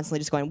I'm constantly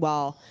just going,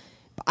 well,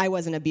 I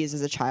wasn't abused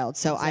as a child,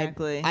 so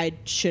Exactly. I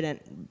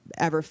shouldn't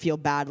ever feel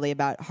badly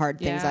about hard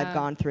things I've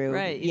gone through.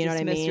 Right. You know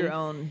what I dismiss mean? your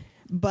own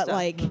But stuff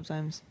like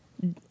sometimes.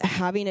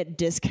 having it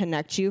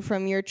disconnect you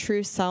from your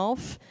true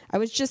self. I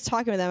was just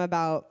talking with them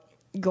about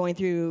going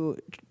through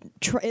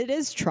it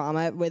is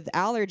trauma with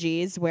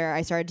allergies, where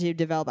I started to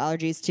develop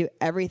allergies to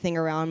everything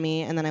around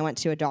me, and then I went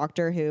to a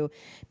doctor who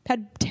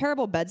had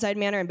terrible bedside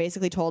manner and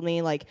basically told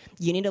me, like,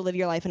 you need to live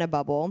your life in a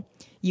bubble.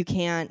 You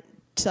can't,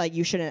 like,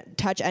 you shouldn't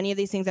touch any of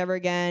these things ever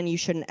again. You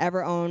shouldn't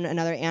ever own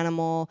another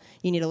animal.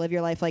 You need to live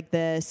your life like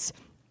this.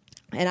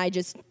 And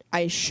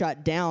I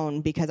shut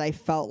down because I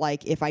felt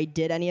like if I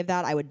did any of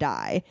that, I would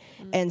die.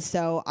 And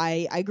so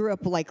I grew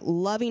up like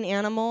loving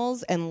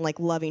animals and like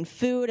loving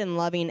food and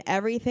loving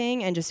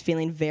everything and just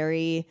feeling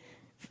very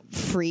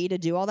free to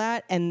do all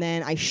that. And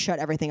then I shut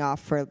everything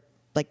off for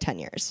like 10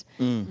 years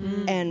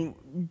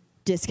and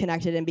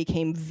disconnected and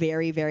became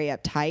very, very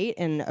uptight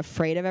and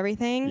afraid of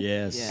everything.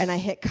 Yes. And I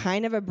hit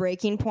kind of a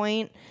breaking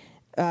point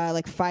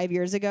like 5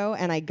 years ago,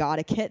 and I got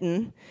a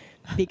kitten.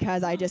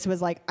 Because I just was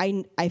like,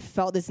 I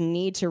felt this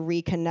need to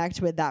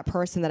reconnect with that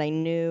person that I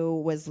knew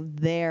was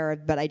there,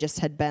 but I just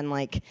had been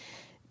like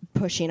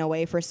pushing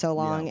away for so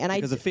long. Yeah, and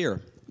because of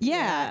fear.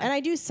 Yeah, and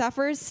I do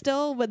suffer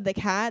still with the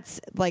cats.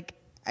 Like,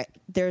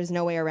 there's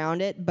no way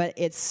around it, but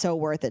it's so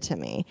worth it to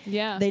me.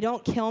 Yeah. They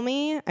don't kill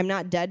me. I'm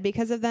not dead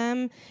because of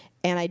them.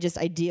 And I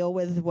deal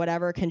with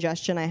whatever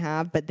congestion I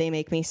have, but they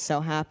make me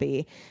so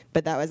happy.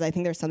 But I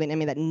think there's something in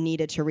me that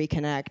needed to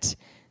reconnect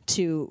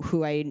to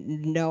who I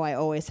know I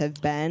always have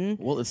been.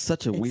 Well, it's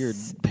such a weird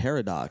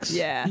paradox.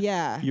 Yeah.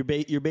 Yeah.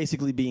 You're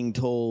basically being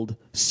told,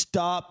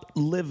 stop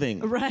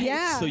living, Right.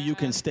 Yeah. so you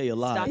can stay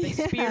alive. Stop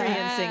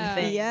experiencing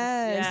things.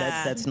 Yes.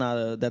 Yeah.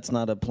 That's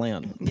not a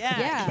plan.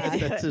 Yeah.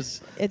 That's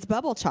just, It's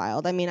Bubble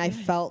Child. I mean, I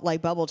felt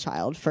like Bubble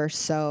Child for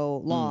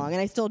so long,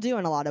 and I still do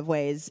in a lot of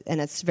ways,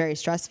 and it's very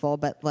stressful,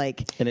 but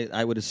like... and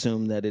I would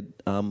assume that it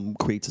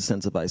creates a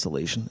sense of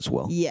isolation as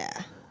well. Yeah.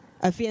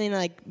 A feeling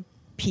like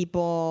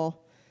people...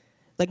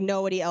 like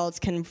nobody else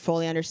can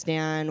fully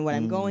understand what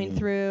I'm going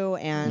through,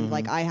 and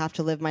like I have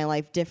to live my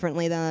life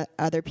differently than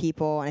other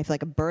people, and I feel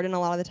like a burden a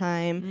lot of the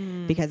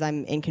time because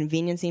I'm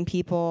inconveniencing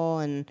people,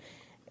 and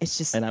it's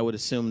just. And I would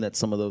assume that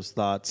some of those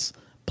thoughts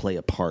play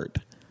a part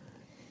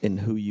in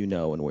who you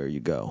know and where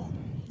you go,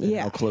 and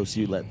how close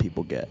you let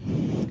people get.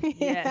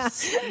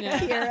 Yes.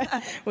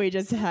 Kira, we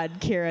just had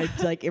Kira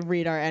like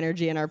read our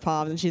energy in our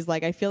palms, and she's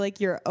like, I feel like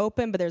you're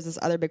open, but there's this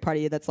other big part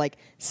of you that's like,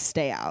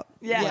 stay out.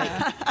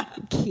 Yeah.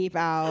 Like, keep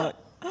out.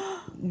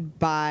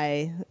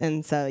 Bye.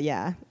 And so,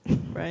 Right.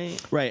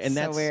 And so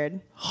that's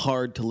weird.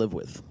 hard to live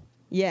with.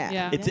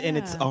 Yeah.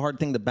 It's a hard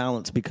thing to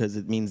balance because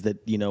it means that,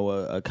 you know,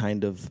 a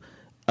kind of,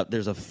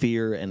 there's a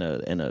fear and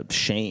a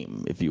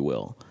shame, if you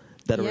will,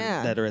 that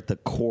are at the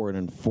core and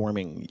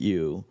informing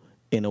you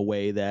in a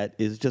way that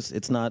is just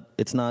it's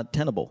not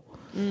tenable.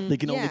 They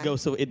can only go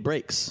so it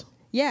breaks.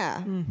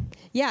 Yeah.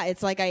 Yeah,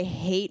 it's like I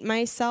hate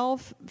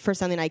myself for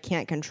something I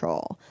can't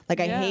control. Like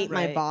I hate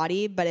my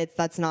body, but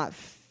that's not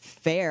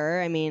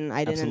fair. I mean,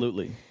 I didn't.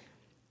 Absolutely.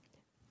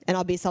 And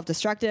I'll be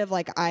self-destructive.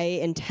 Like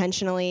I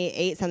intentionally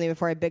ate something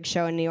before a big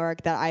show in New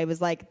York that I was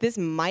like, this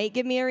might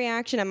give me a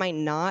reaction, it might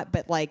not,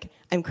 but like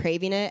I'm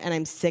craving it and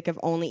I'm sick of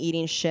only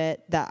eating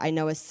shit that I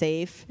know is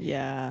safe.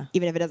 Yeah.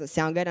 Even if it doesn't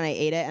sound good, and I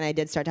ate it and I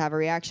did start to have a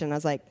reaction. And I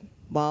was like,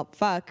 well,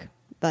 fuck.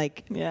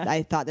 Like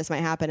I thought this might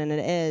happen and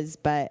it is,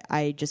 but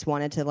I just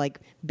wanted to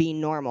like be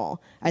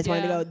normal. I just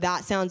wanted to go,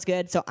 that sounds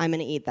good, so I'm going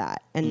to eat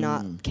that and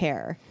not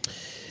care.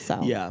 So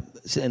when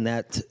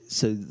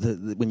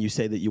you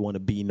say that you want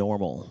to be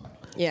normal,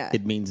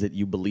 it means that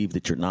you believe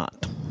that you're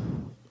not.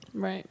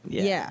 Right.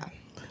 Yeah.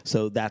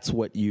 So that's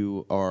what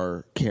you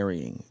are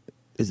carrying,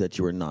 is that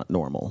you are not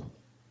normal.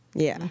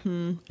 Yeah.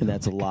 And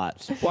that's a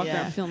lot. Walking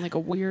around feeling like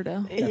a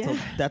weirdo.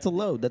 That's a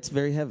load. That's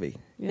very heavy.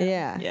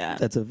 Yeah.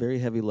 That's a very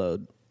heavy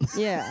load.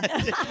 Yeah.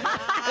 This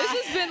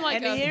has been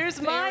like And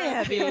here's my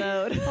heavy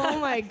load. Oh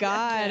my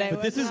God.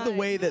 But this is the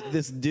way that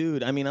this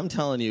dude, I mean, I'm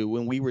telling you,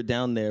 when we were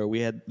down there,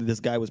 this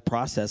guy was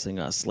processing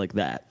us like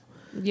that.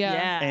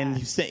 Yeah. And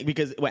he's saying,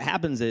 because what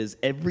happens is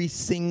every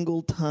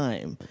single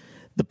time,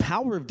 the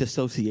power of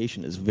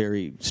dissociation is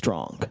very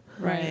strong.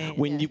 Right.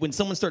 When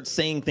someone starts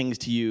saying things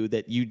to you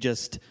that you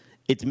just,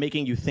 it's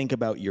making you think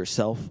about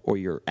yourself or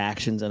your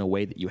actions in a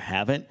way that you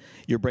haven't,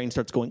 your brain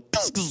starts going,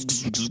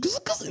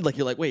 like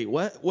you're like, wait,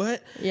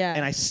 what? Yeah.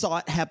 And I saw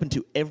it happen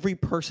to every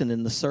person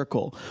in the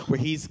circle where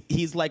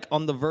he's like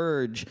on the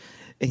verge,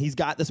 and he's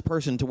got this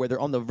person to where they're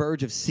on the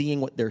verge of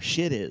seeing what their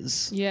shit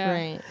is. Yeah.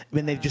 Right.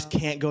 And they just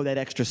can't go that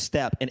extra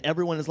step. And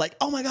everyone is like,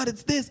 oh my God,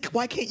 it's this.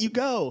 Why can't you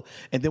go?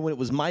 And then when it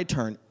was my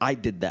turn, I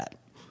did that.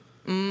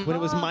 When it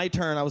was my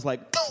turn, I was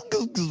like,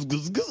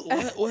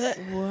 what?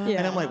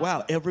 And I'm like,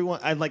 wow, everyone,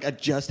 I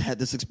just had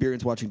this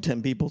experience watching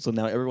 10 people, so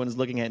now everyone is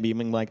looking at me and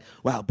being like,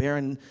 wow,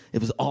 Baron,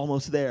 it was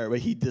almost there, but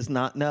he does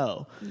not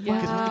know.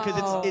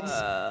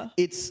 Because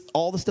it's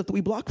all the stuff that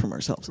we block from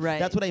ourselves. Right.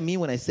 That's what I mean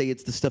when I say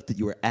it's the stuff that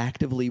you are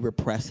actively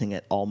repressing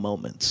at all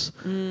moments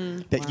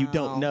that you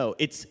don't know.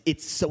 It's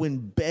so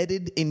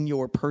embedded in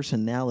your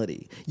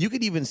personality. You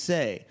could even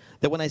say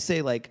that when I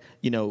say, like,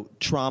 you know,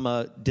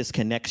 trauma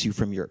disconnects you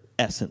from your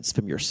essence,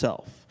 from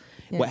yourself.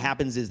 Yeah. What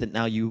happens is that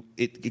now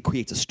it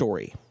creates a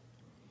story.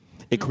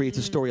 It creates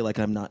a story like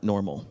I'm not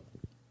normal.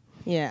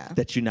 Yeah.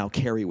 That you now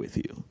carry with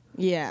you.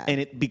 Yeah.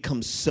 And it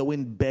becomes so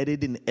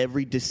embedded in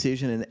every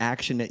decision and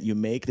action that you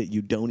make that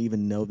you don't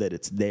even know that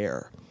it's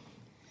there.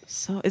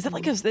 So is that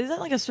like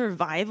a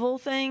survival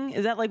thing?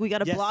 Is that like we got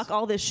to block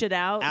all this shit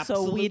out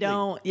so we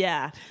don't?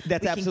 Yeah,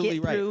 that's absolutely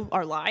can get right. Through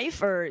our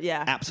life, or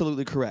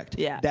absolutely correct.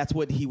 Yeah, that's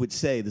what he would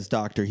say. This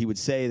doctor, he would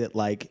say that,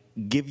 like,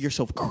 give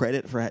yourself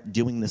credit for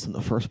doing this in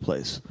the first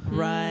place,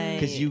 right?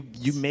 Because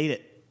you made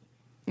it.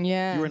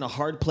 Yeah, you were in a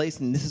hard place,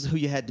 and this is who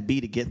you had to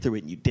be to get through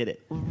it, and you did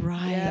it.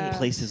 Right. That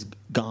place is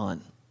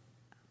gone.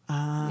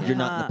 You're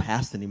not in the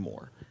past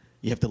anymore.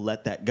 You have to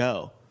let that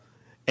go.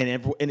 And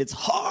it's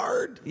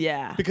hard,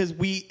 because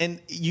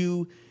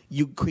you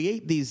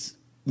create these,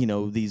 you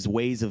know, these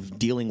ways of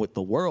dealing with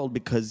the world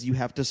because you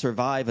have to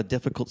survive a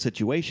difficult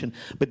situation.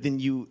 But then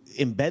you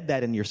embed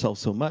that in yourself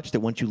so much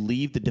that once you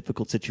leave the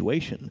difficult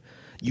situation,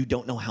 you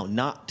don't know how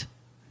not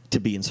to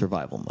be in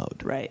survival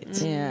mode. Right.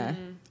 Yeah.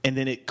 And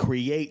then it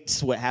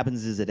creates, what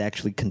happens is it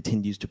actually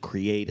continues to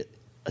create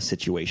a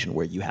situation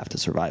where you have to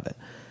survive it.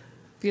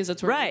 Because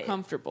that's where you're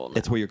comfortable now.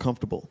 That's where you're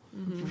comfortable.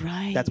 Mm-hmm.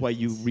 Right. That's why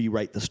you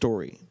rewrite the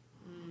story.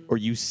 Or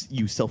you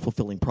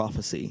self-fulfilling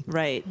prophecy.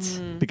 Right.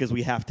 Because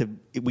we have to,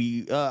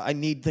 I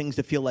need things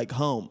to feel like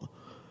home.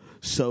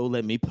 So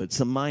let me put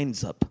some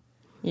mines up.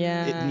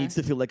 Yeah. It needs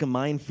to feel like a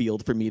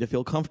minefield for me to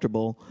feel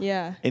comfortable.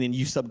 Yeah. And then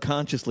you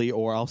subconsciously,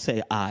 or I'll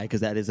say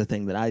because that is a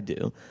thing that I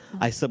do,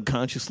 I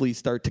subconsciously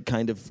start to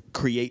kind of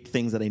create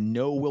things that I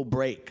know will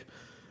break.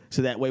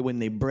 So that way when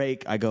they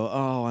break, I go,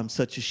 oh, I'm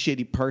such a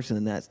shitty person,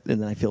 and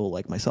then I feel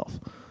like myself.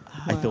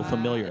 I feel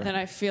familiar. And then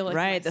I feel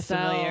like the myself.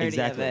 familiarity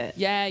of it.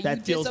 Yeah, that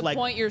you feels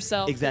disappoint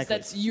yourself.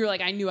 Exactly. You're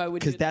like, I knew I would.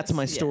 Because that's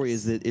my story.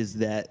 Is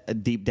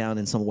that deep down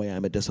in some way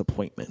I'm a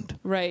disappointment.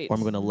 Right. Or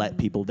I'm going to let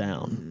people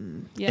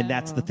down. Yeah. And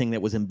that's the thing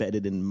that was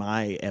embedded in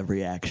my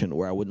every action,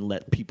 where I wouldn't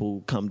let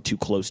people come too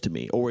close to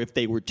me. Or if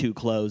they were too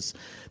close,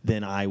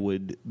 then I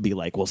would be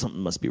like, well,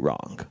 something must be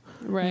wrong.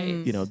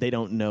 Right. You know, they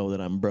don't know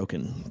that I'm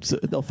broken. So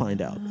they'll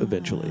find out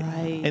eventually.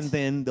 Right. And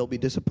then they'll be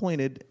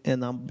disappointed,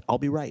 and I'll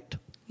be right.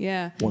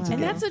 Yeah. Once And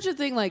again. that's such a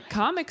thing like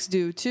comics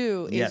do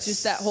too. It's Yes.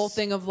 just that whole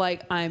thing of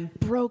like, I'm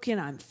broken,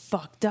 I'm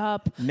fucked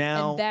up.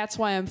 Now- and that's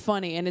why I'm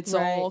funny. And it's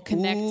all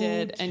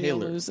connected Ooh, and you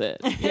Taylor. lose it.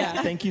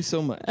 Yeah. Thank you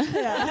so much.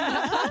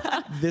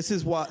 This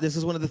is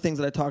one of the things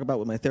that I talk about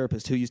with my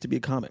therapist, who used to be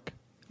a comic.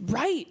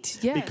 Right.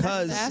 Yeah.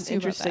 Because- That's an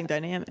interesting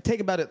dynamic.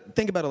 Think about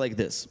it like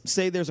this.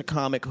 Say there's a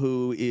comic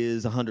who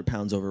is 100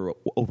 pounds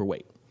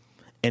overweight,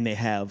 and they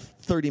have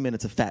 30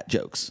 minutes of fat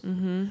jokes.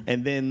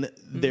 And then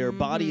their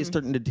body is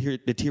starting to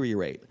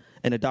deteriorate.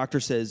 And a doctor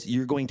says,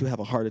 you're going to have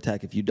a heart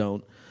attack if you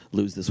don't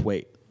lose this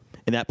weight.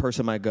 And that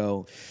person might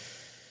go,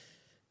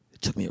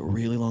 it took me a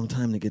really long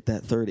time to get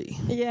that 30.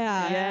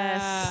 Yeah.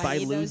 Yes. If I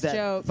Need lose those that,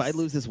 jokes. if I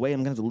lose this weight, I'm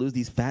going to have to lose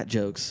these fat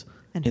jokes.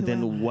 And And who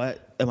then am I?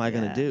 what am I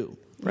going Yeah. to do?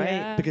 Right.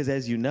 Yeah. Because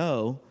as you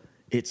know,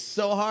 it's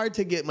so hard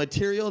to get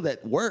material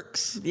that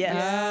works. Yes.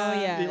 Oh,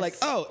 yeah. You're like,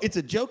 oh, it's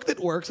a joke that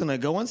works, and I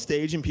go on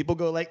stage, and people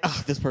go like,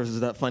 oh, this person's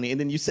not funny. And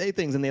then you say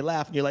things, and they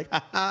laugh, and you're like,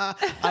 ha ha,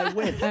 I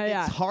win.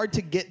 yeah. It's hard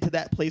to get to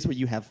that place where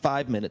you have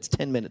 5 minutes,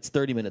 10 minutes,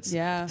 30 minutes,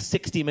 Yeah.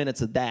 60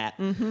 minutes of that.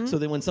 So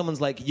then when someone's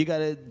like, you got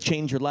to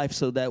change your life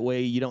so that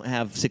way you don't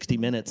have 60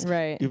 minutes,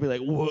 Right. you'll be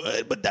like,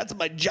 what? But that's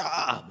my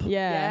job.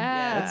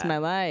 Yeah. That's my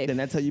life. Then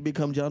that's how you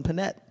become John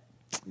Panette.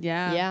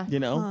 Yeah. yeah. You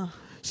know?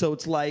 So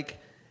it's like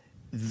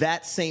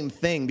that same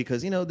thing,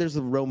 because, you know, there's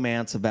a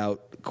romance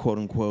about quote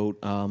unquote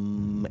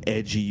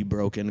edgy,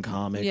 broken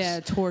comics. Yeah.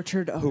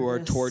 Tortured Who are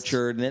artists.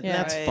 tortured, and Yeah.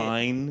 that's Right.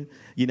 fine.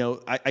 You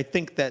know, I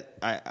think that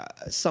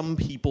some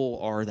people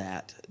are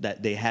that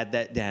they had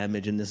that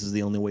damage, and this is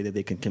the only way that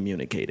they can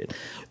communicate it.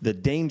 The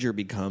danger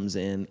becomes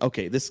in,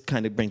 okay, this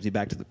kind of brings me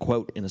back to the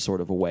quote in a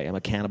sort of a way. I'm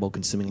a cannibal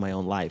consuming my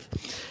own life.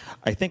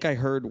 I think I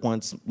heard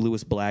once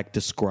Lewis Black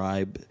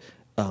describe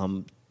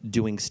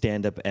doing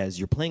stand-up as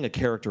you're playing a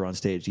character on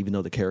stage, even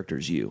though the character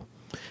is you.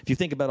 If you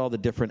think about all the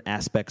different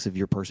aspects of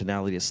your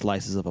personality as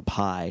slices of a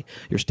pie,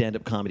 your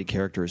stand-up comedy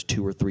character is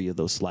 2 or 3 of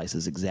those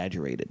slices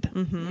exaggerated.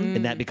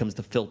 And that becomes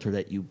the filter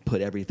that you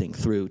put everything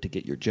through to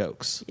get your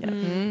jokes.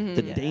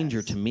 The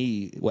danger to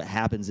me, what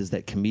happens is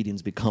that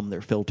comedians become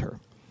their filter.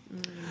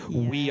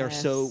 We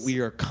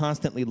are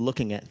constantly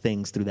looking at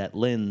things through that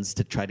lens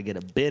to try to get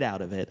a bit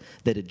out of it,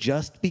 that it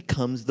just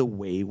becomes the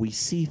way we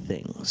see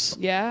things.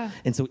 Yeah.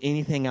 And so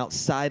anything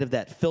outside of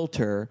that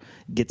filter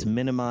gets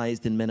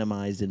minimized and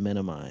minimized and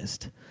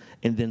minimized.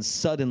 And then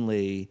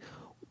suddenly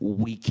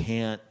we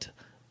can't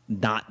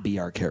not be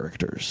our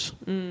characters.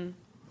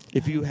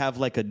 If you have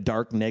like a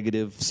dark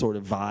negative sort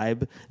of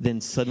vibe,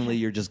 then suddenly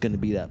you're just going to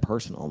be that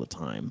person all the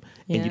time.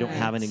 And you don't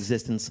have an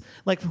existence.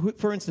 Like,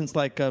 for instance,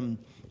 like...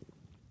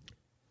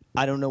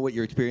 I don't know what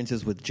your experience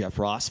is with Jeff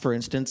Ross, for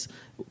instance.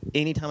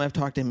 Anytime I've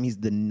talked to him, he's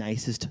the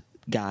nicest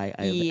guy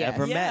I've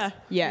ever met.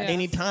 Yes.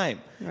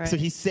 Anytime. Right. So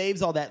he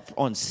saves all that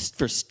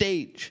for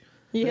stage.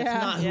 But Yeah.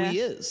 That's not Yeah. who he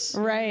is.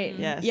 Right.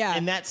 Yes. Yeah.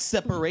 And that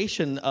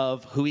separation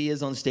of who he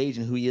is on stage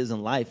and who he is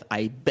in life,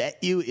 I bet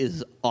you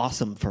is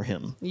awesome for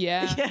him.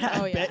 Yeah.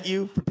 Oh, yeah. Bet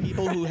you, for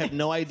people who have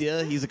no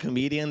idea he's a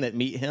comedian that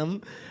meet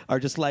him, are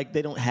just like,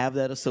 they don't have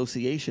that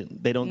association.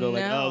 They don't go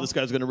like, No. oh, this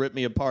guy's going to rip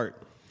me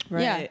apart.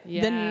 Right.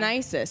 Yeah. The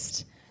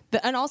nicest.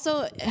 And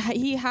also,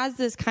 he has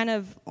this kind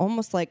of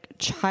almost like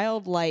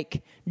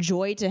childlike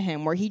joy to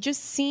him, where he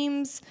just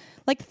seems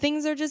like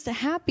things are just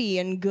happy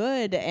and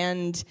good,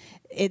 and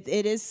it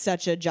is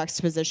such a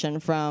juxtaposition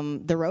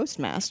from the roast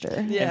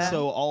master. Yeah. And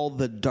so all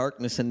the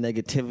darkness and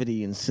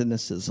negativity and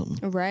cynicism,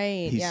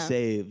 Right. he yeah.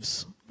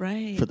 saves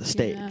Right. for the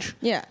stage.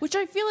 Yeah. Which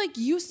I feel like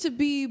used to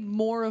be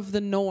more of the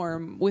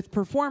norm with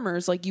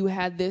performers. Like you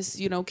had this,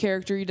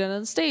 character you did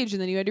on stage,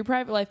 and then you had your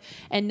private life.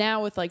 And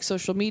now with like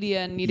social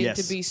media and needing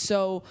Yes. to be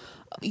so,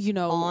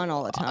 On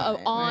all the time,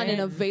 on right? and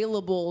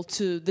available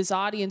to this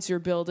audience you're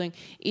building.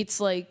 It's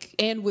like,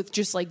 and with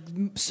just like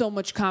so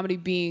much comedy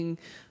being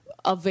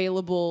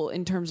available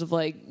in terms of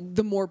like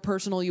the more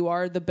personal you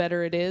are, the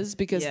better it is,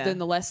 because Yeah. then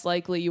the less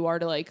likely you are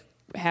to like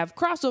have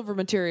crossover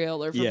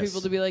material, or for Yes.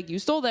 people to be like, you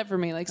stole that from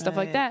me, like stuff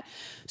like Right. that.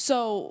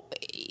 So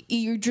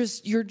you're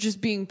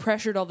just being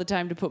pressured all the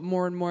time to put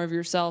more and more of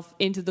yourself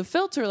into the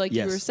filter, like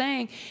Yes. you were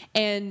saying.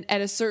 And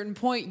at a certain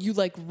point, you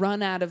like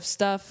run out of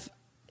stuff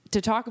to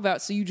talk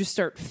about, so you just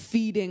start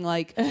feeding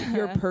like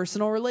your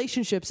personal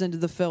relationships into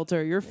the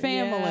filter, your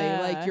family,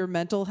 Yeah. like your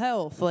mental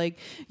health, like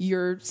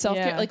your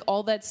self-care, Yeah. like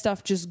all that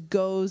stuff just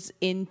goes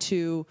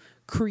into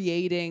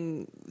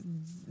creating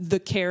the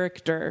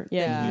character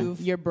Yeah. that you've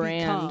Your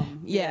brand. become.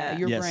 Yeah,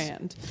 your Yes.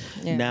 brand.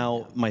 Yeah.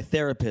 Now, my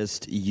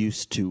therapist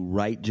used to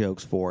write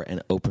jokes for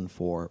and open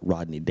for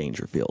Rodney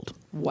Dangerfield.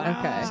 Wow.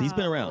 Okay. So he's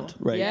been around,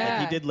 right? Yeah.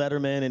 Like he did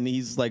Letterman, and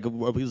he's like, he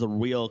was a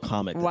real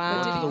comic. that Wow.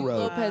 went Did to he the do road.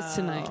 Lopez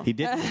tonight? He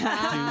didn't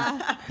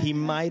he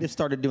might have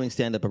started doing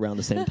stand-up around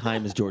the same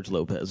time as George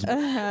Lopez.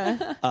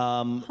 But...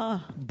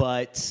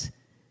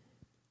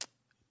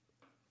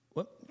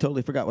 What?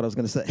 totally forgot what I was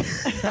going to say.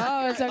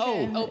 Oh, it's okay.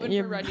 Open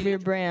for Rodney. Your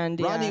brand.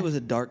 Yeah. Rodney was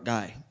a dark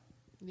guy.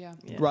 Yeah.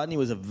 Rodney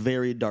was a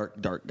very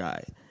dark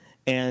guy.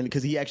 And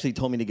because he actually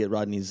told me to get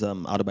Rodney's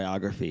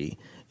autobiography.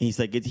 He's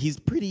like, he's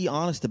pretty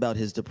honest about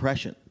his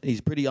depression.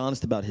 He's pretty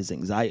honest about his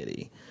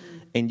anxiety.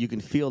 And you can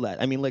feel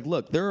that. I mean, like,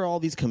 look, there are all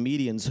these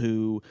comedians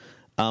who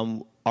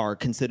are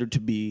considered to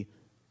be,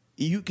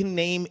 you can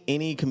name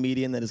any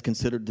comedian that is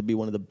considered to be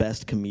one of the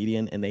best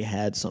comedian, and they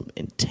had some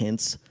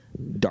intense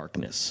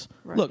darkness.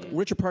 Right. Look,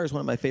 Richard Pryor is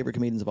one of my favorite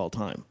comedians of all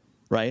time,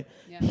 right?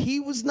 Yeah. He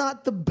was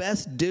not the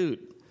best dude.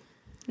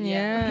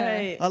 Yeah.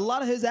 Right. A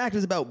lot of his act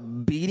is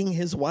about beating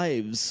his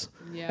wives,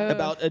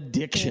 about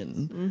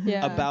addiction,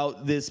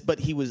 about this, but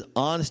he was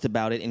honest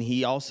about it, and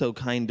he also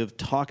kind of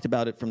talked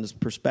about it from this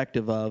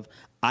perspective of,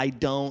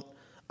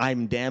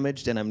 I'm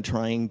damaged and I'm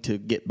trying to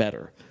get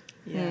better.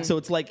 Yeah. So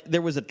it's like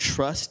there was a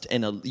trust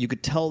and you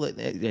could tell that,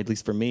 at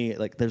least for me,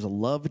 like there's a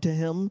love to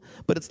him,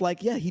 but it's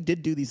like, yeah, he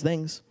did do these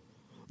things.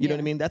 You know what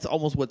I mean? That's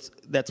almost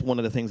that's one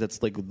of the things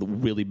that's like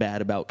really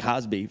bad about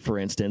Cosby, for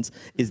instance,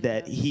 is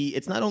that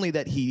it's not only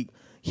that he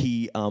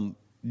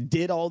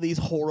did all these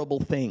horrible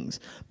things,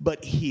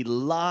 but he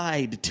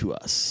lied to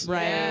us.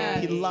 Right. Yeah.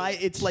 He lied.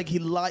 It's like he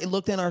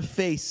looked in our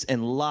face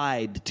and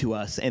lied to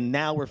us. And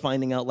now we're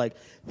finding out, like,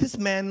 this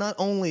man not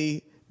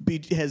only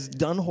has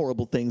done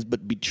horrible things,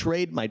 but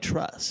betrayed my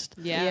trust.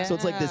 Yeah. So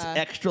it's like this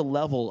extra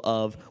level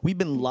of, we've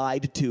been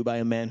lied to by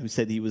a man who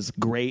said he was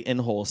great and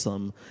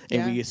wholesome,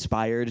 and we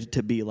aspired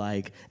to be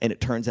like, and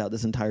it turns out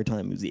this entire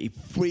time he was a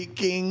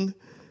freaking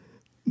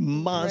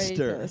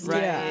monster.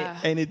 Right. Yeah.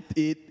 And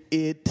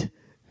it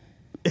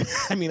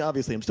I mean,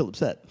 obviously, I'm still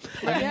upset.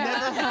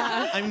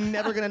 I'm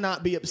never going to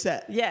not be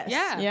upset. Yes.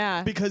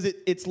 Yeah. Because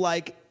it's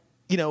like,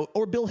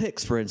 or Bill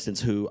Hicks, for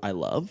instance, who I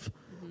love,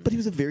 but he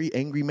was a very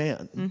angry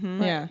man.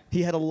 Mm-hmm. Yeah.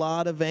 He had a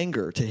lot of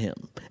anger to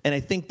him. And I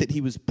think that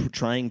he was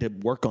trying to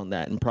work on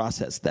that and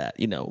process that,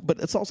 But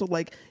it's also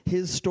like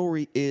his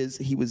story is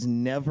he was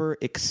never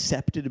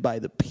accepted by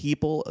the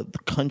people of the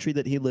country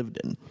that he lived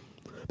in.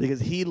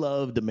 Because he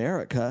loved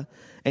America,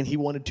 and he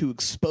wanted to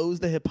expose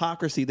the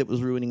hypocrisy that was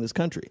ruining this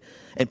country.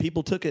 And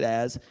people took it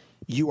as,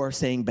 you are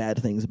saying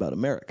bad things about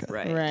America.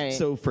 Right.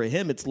 So for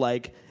him, it's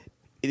like,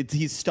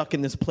 he's stuck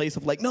in this place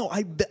of like, no,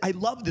 I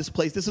love this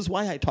place. This is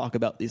why I talk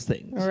about these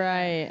things.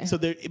 Right. So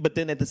but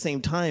then at the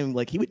same time,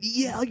 like, he would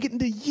get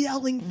into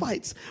yelling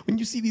fights. When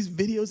you see these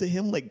videos of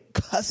him like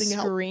cussing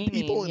Screaming, out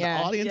people in the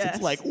audience, Yes.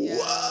 it's like,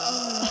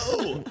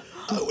 whoa,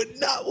 I would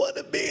not want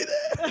to be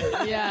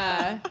there.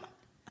 Yeah.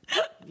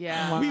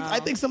 Yeah. Wow.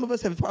 I think some of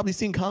us have probably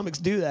seen comics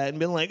do that and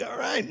been like, all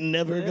right,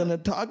 never going to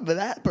talk to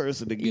that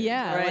person again.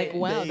 Yeah, Right. like,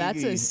 wow,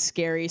 that's a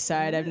scary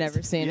side I've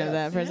never seen of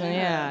that person.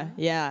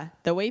 Yeah.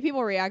 The way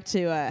people react to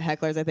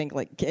hecklers, I think,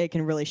 like, it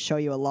can really show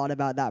you a lot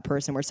about that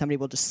person, where somebody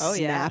will just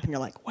snap and you're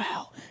like,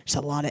 wow, there's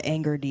a lot of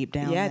anger deep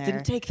down there. It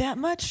didn't take that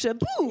much to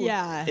boo.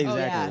 Yeah. Exactly. Oh,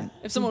 yeah.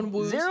 If someone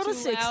woos 0 to too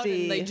 60. loud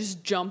and they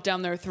just jump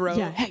down their throat.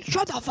 Yeah. Hey,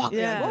 shut the fuck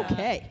up.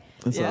 Okay.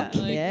 It's like,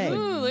 Okay. Like,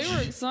 ooh, they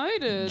were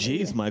excited.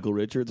 geez, Michael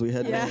Richards, we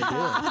had no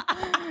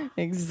idea.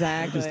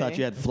 Exactly. Just thought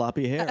you had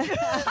floppy hair.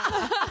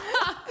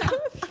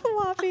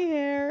 Floppy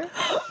hair.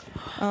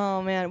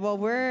 Oh man. Well,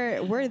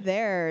 we're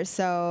there.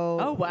 So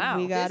Oh, wow.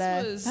 we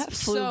gotta. This was That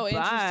flew so by.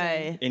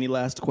 interesting. Any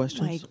last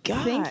questions? My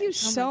God. Thank you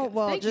so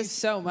well. Thank you just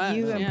so much.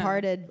 You Yeah.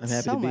 imparted I'm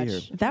happy so to be much.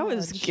 here. That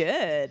was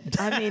good.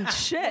 I mean,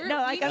 shit. No,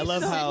 like, we I'm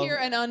love sit how- here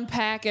and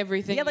unpack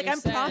everything. yeah, like, you I'm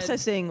said.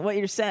 processing what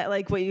you're saying,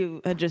 like what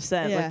you had just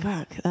said. Yeah. Like,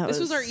 fuck. That This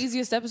was our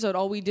easiest episode.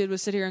 All we did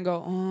was sit here and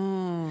go,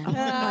 oh. Oh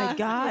my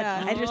God.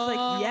 Yeah. And just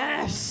like,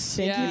 yes.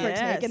 Thank you for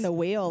Yes. taking the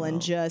wheel and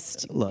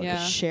just Look,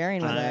 Yeah.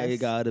 sharing with I us.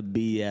 got a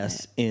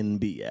BS in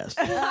BS.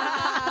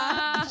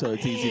 So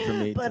it's easy for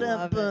me But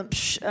to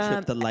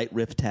trip the light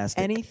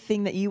riff-tastic.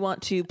 anything that you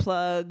want to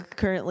plug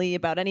currently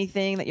about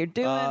anything that you're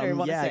doing or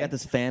want to yeah, say? I got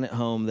this fan at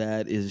home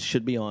that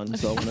should be on,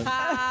 so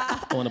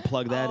I want to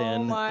plug that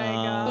in. my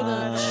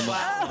God.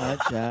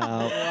 Watch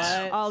out.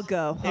 I'll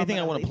go. Anything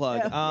I want to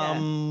plug.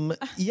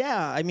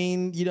 Yeah, I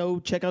mean,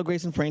 check out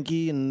Grace and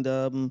Frankie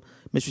and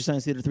Mystery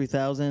Science Theater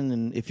 3000.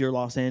 And if you're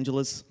Los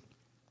Angeles,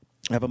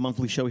 I have a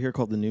monthly show here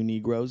called The New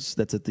Negroes.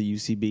 That's at the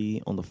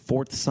UCB on the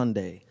 4th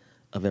Sunday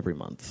of every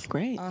month.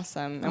 Great.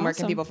 Awesome. And where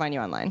can people find you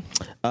online?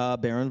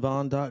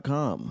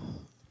 BaronVaughn.com.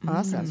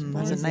 Awesome.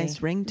 That's a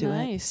nice ring to it.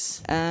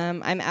 Nice.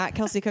 I'm at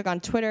Kelsey Cook on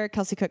Twitter,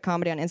 Kelsey Cook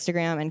Comedy on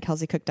Instagram, and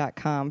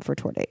kelseycook.com for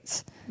tour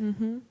dates.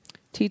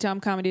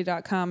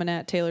 ttomcomedy.com and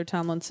at Taylor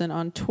Tomlinson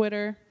on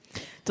Twitter.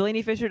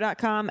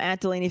 DelaneyFisher.com, at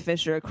Delaney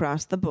Fisher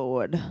across the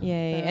board.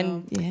 Yay.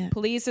 And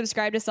please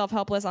subscribe to Self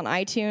Helpless on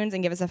iTunes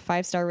and give us a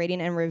 5-star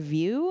rating and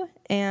review.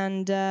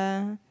 And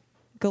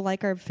go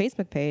like our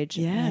Facebook page.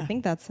 Yeah. And I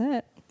think that's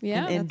it.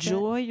 Yeah. And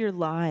enjoy your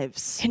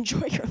lives.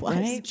 Enjoy your lives.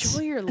 Right?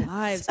 Enjoy your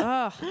lives.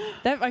 Oh,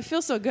 I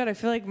feel so good. I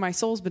feel like my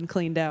soul's been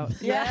cleaned out.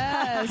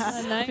 Yes.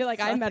 I feel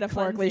like I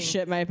metaphorically cleansing.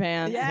 shit my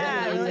pants.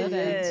 Yeah, you really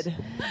did.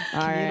 All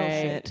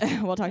right.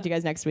 We'll talk to you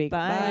guys next week.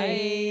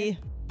 Bye.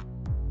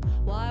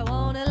 Why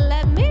won't it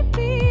let me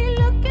be?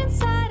 Look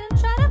inside and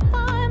try to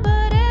find,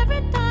 but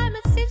every time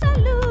it seems I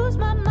lose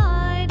my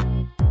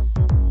mind.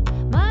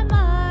 My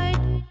mind.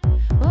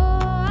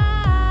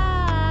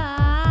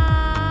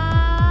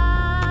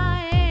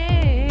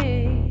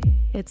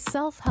 It's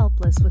Self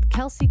Helpless with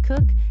Kelsey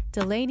Cook,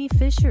 Delaney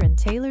Fisher, and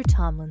Taylor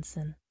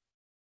Tomlinson.